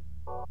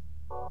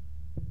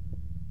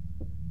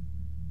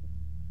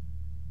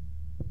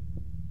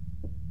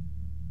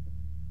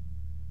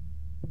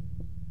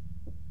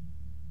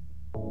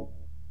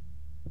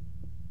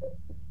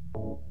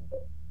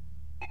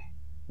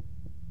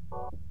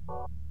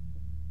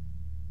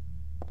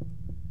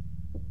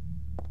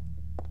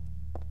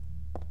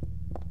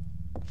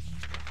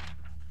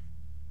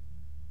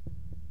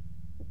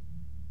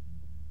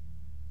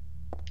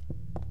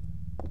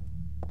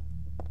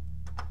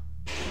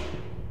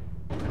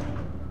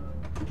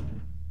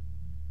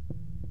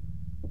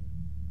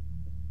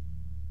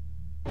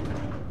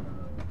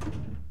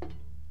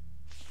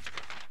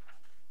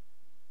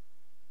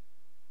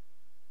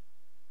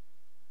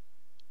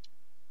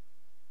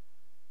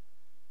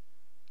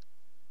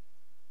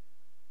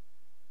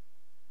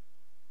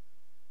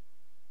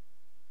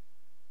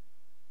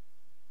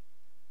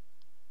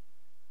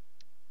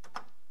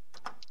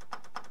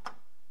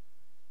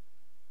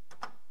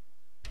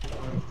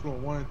 floor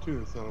 1 and 2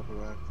 to set up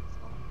with access,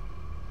 huh?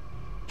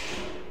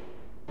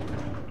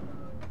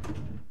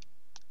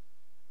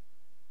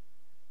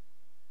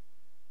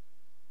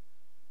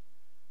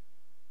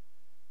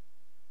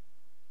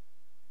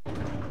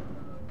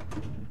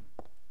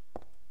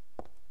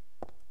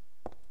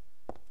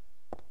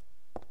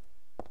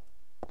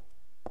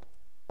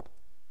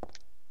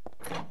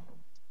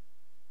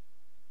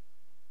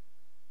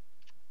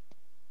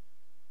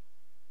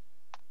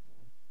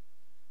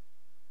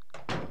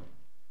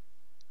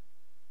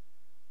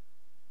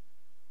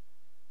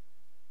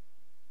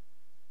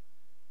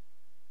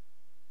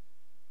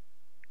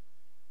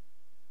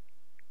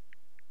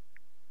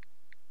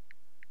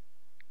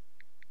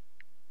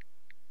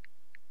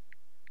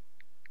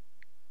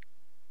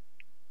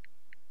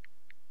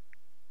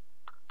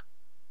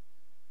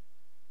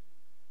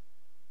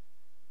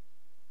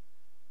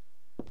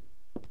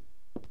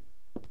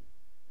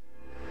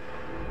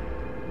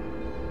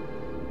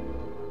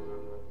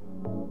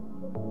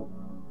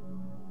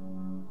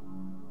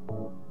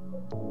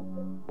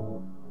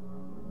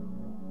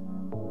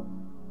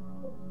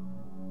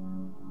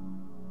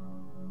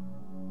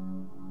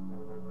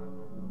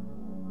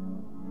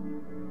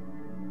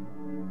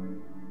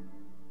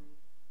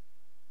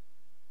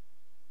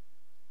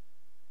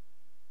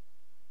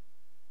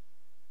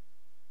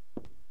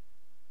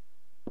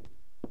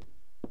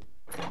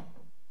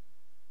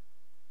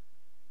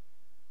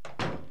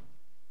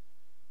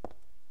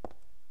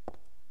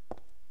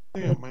 I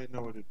think I might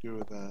know what to do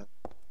with that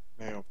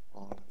nail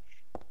polish.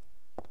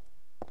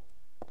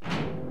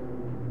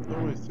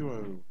 Always do a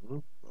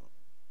roof though.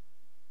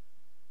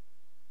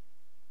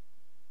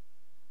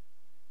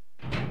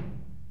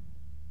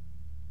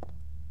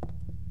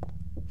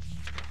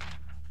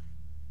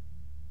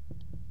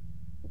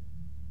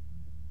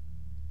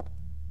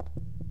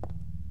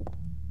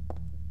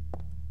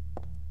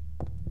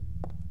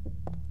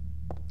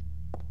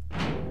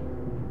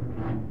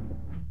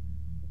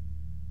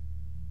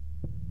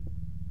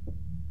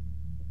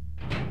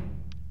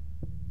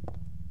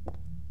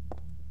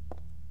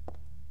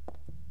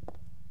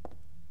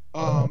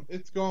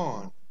 It's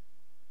gone.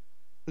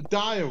 The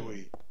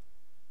diary.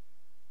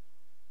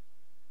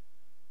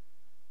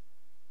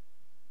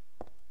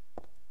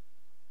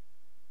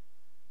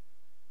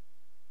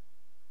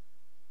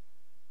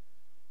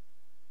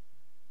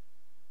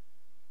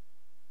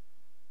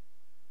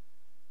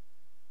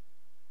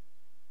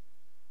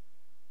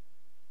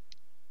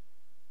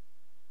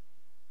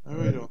 I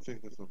really don't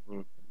think this will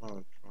work. I'm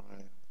gonna try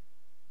it.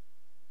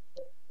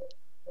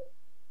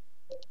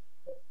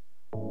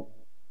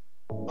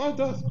 Oh, it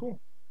does. Cool.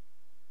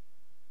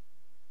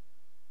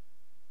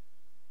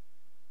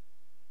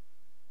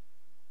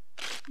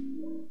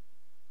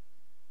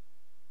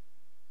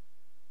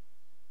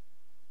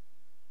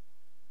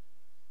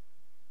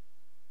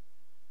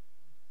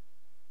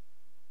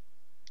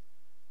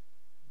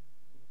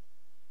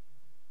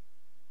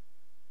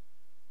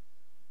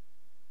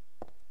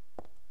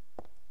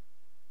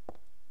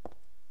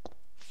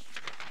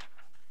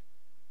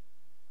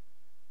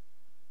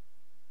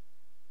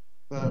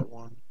 That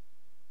one.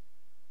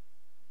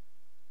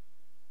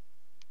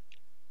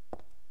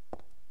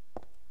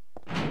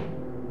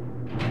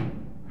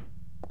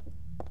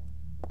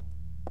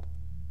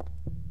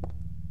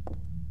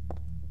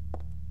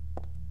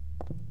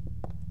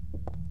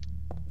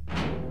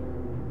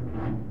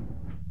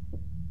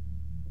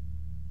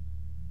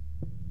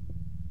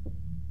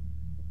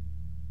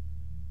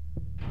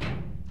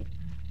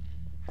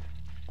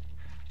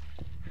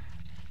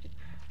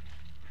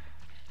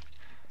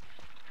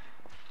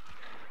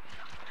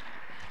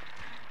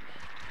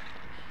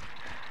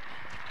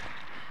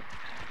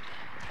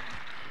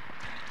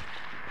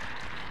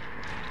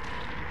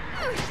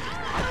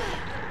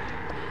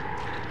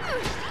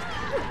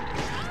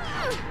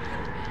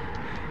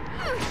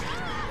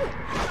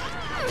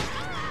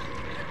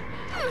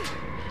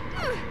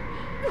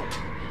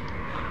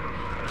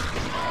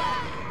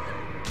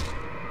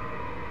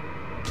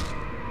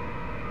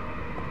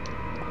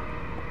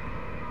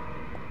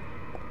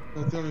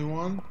 That's the only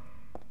one?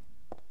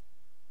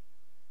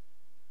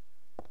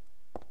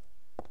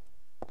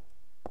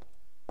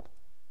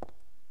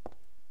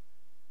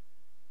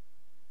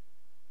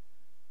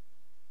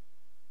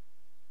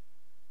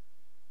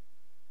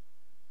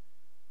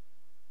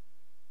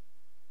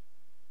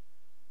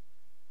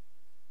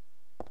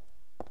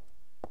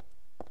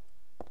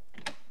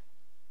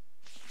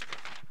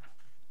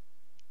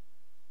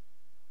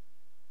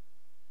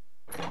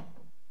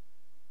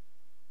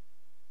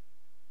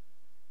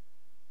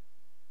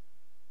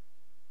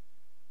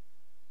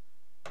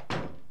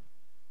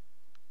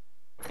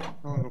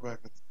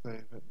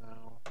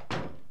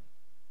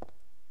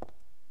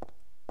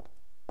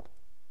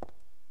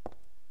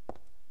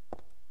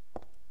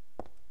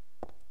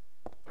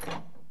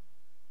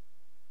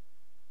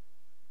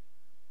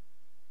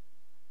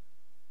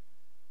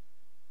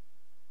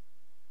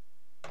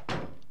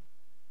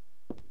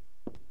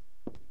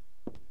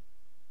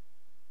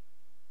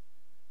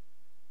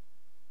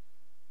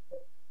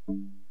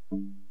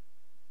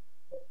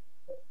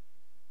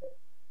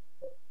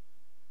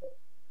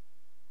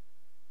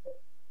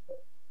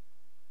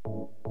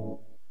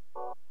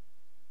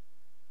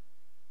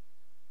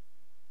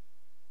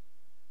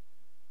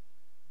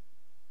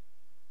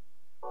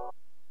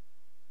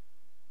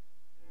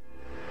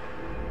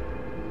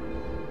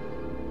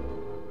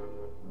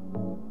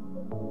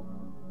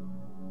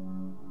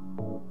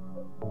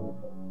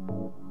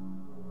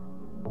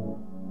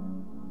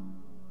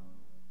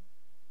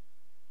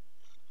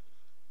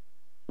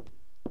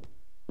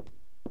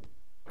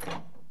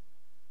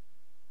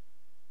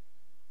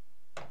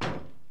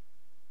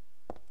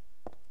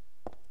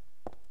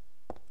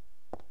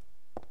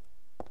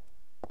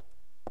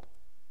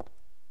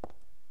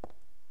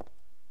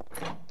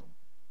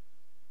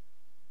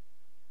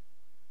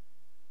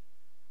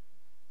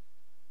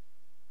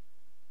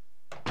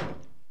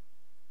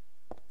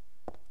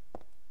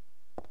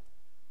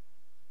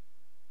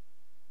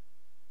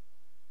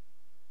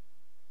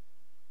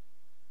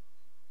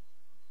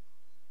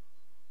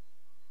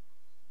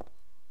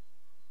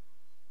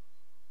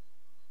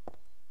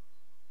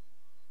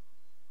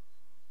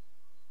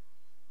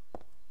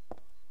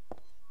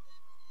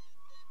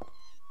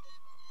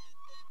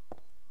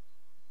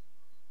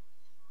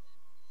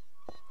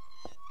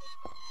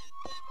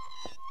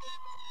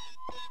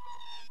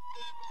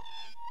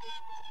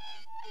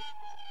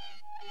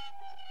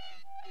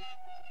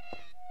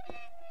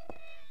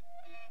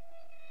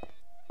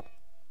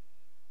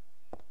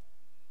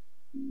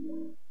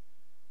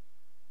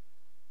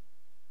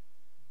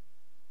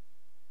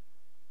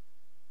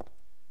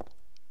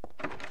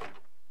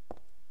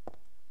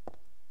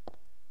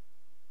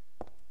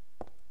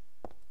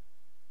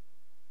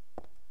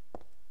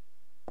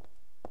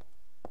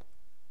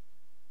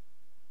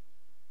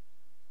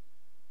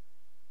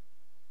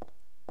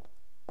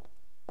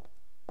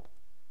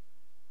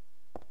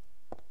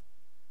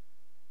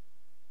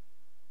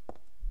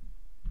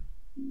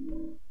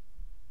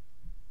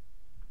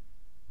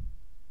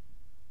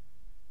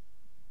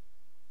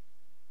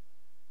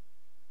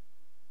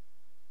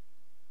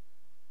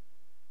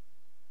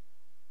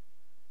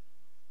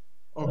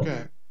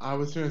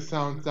 was hearing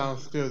sounds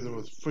downstairs and it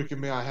was freaking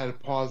me out. I had to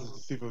pause it to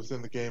see if it was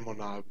in the game or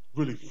not. It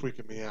was really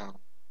freaking me out.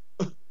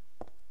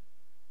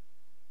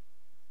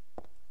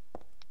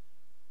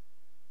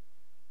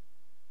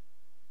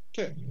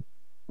 Okay.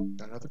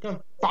 Got another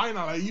gun.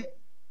 Finally!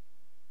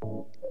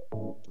 And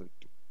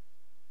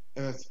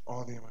that's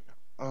all the ammo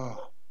I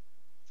got.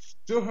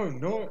 Still have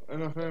no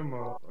enough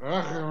ammo.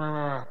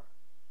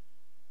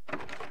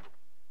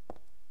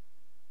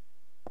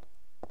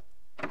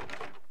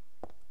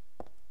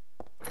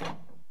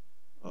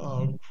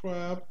 Oh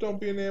crap, don't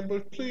be an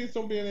ambush. Please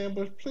don't be an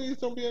ambush. Please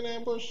don't be an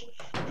ambush.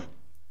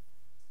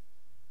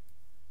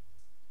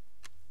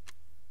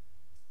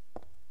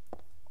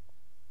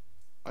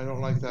 I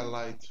don't like that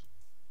light.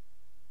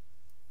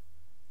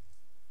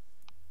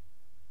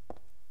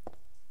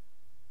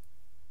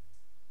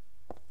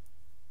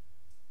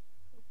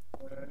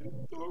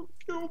 Don't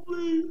kill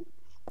me.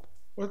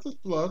 What's this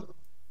blood?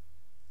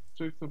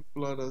 Streaks of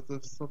blood as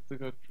if something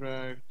got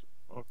dragged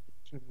or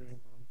continuing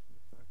on to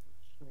the back of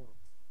the shelf.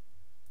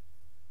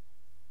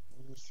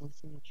 Is there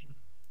something that you...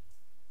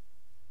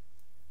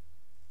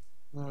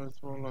 No,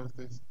 it's more like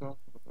they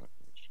stopped at the back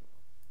of the shelf.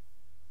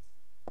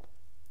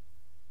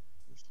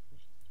 This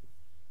fish is too...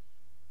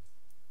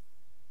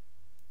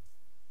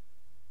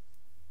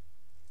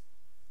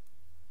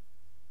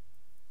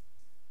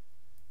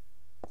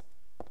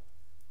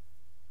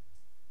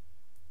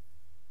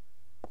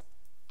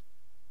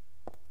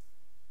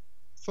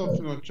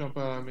 Something gonna jump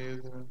out at me,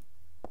 isn't it?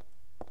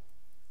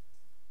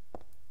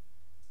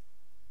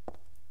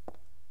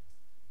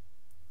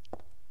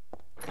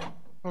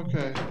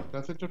 Okay,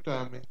 nothing jumped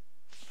out at me.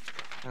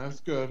 That's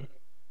good.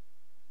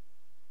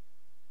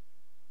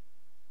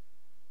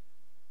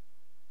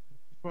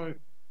 If I...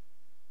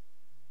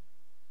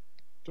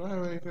 Do I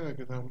have anything that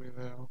can help me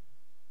now?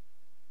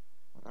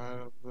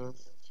 Item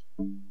list.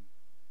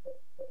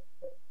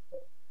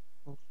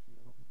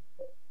 Perfume.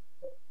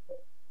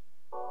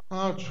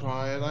 I'll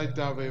try it. I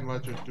doubt very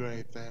much it'll do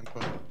anything,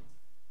 but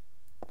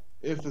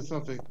if there's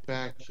something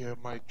back here,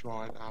 it might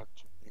draw it out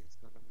to me.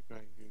 So let me go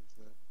and use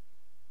it.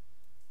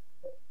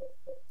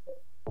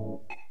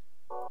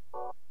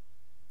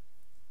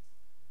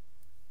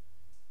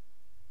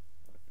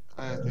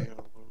 I think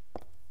it'll move.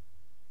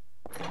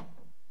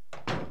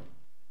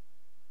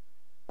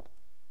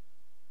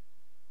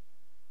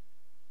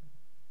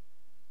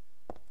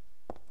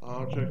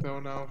 I'll check that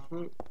one out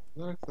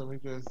next. Let me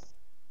just...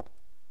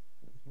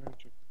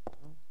 check this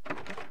out.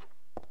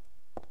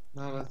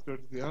 Now let's go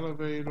to the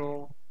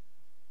elevator.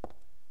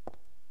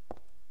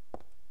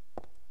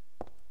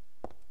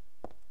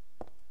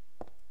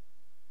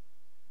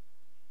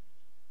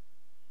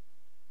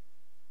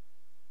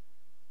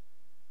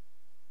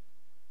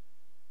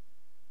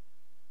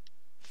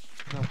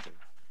 Nothing.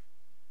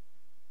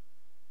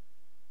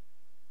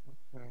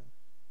 Okay.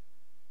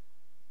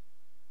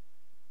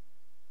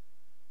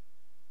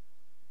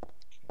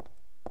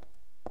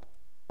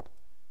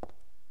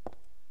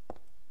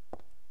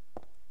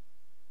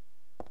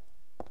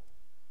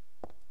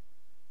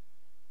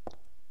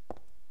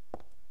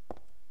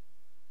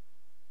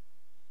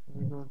 Let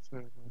me go and save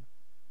it.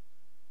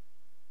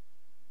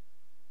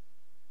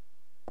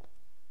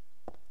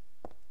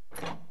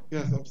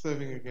 Yes, I'm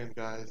saving again,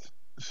 guys.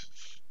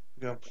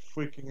 Yeah, I'm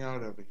freaking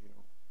out over here.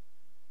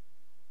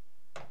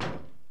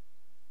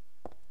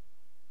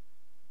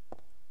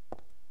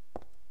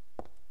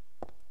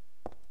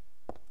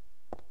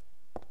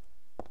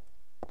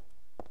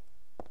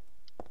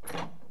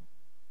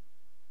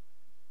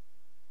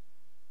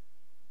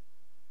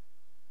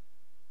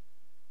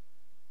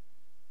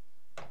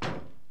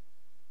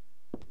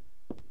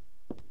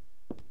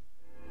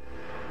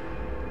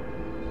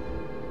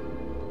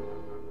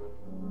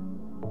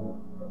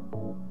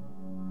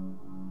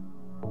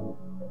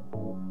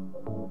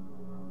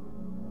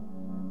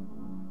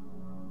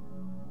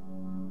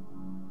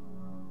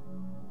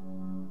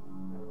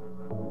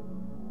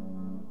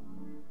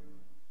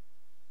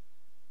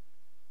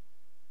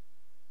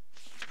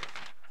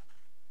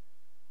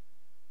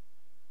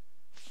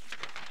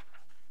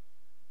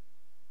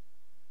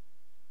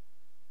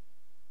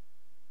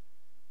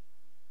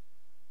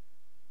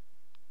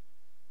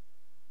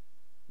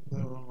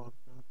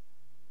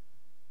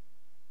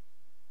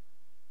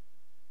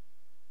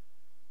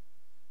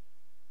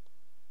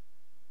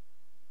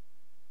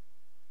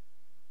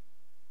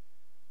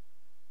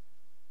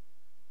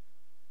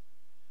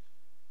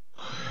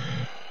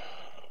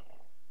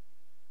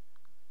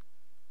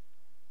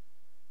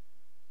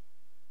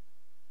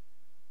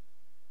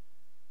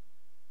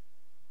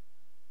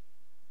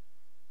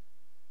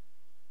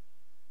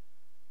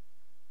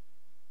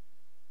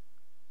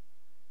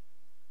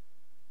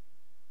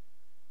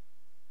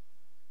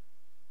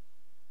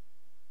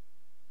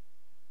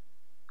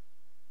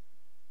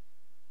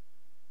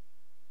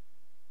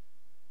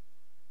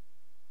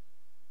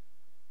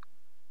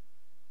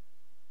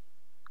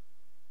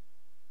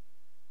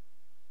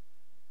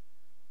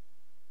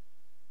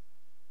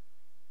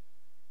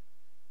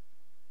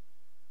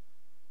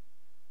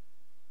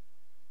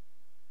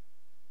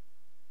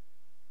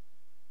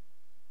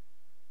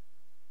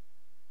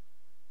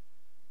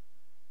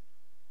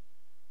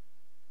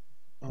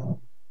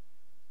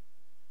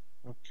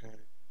 Okay.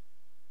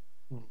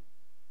 Hmm.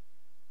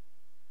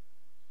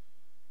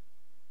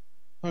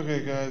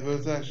 Okay, guys, well,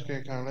 it's actually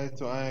getting kind of late,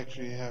 so I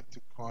actually have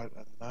to call it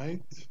a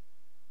night.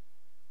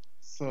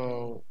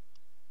 So,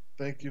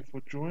 thank you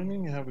for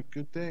joining. Have a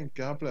good day, and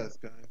God bless,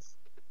 guys.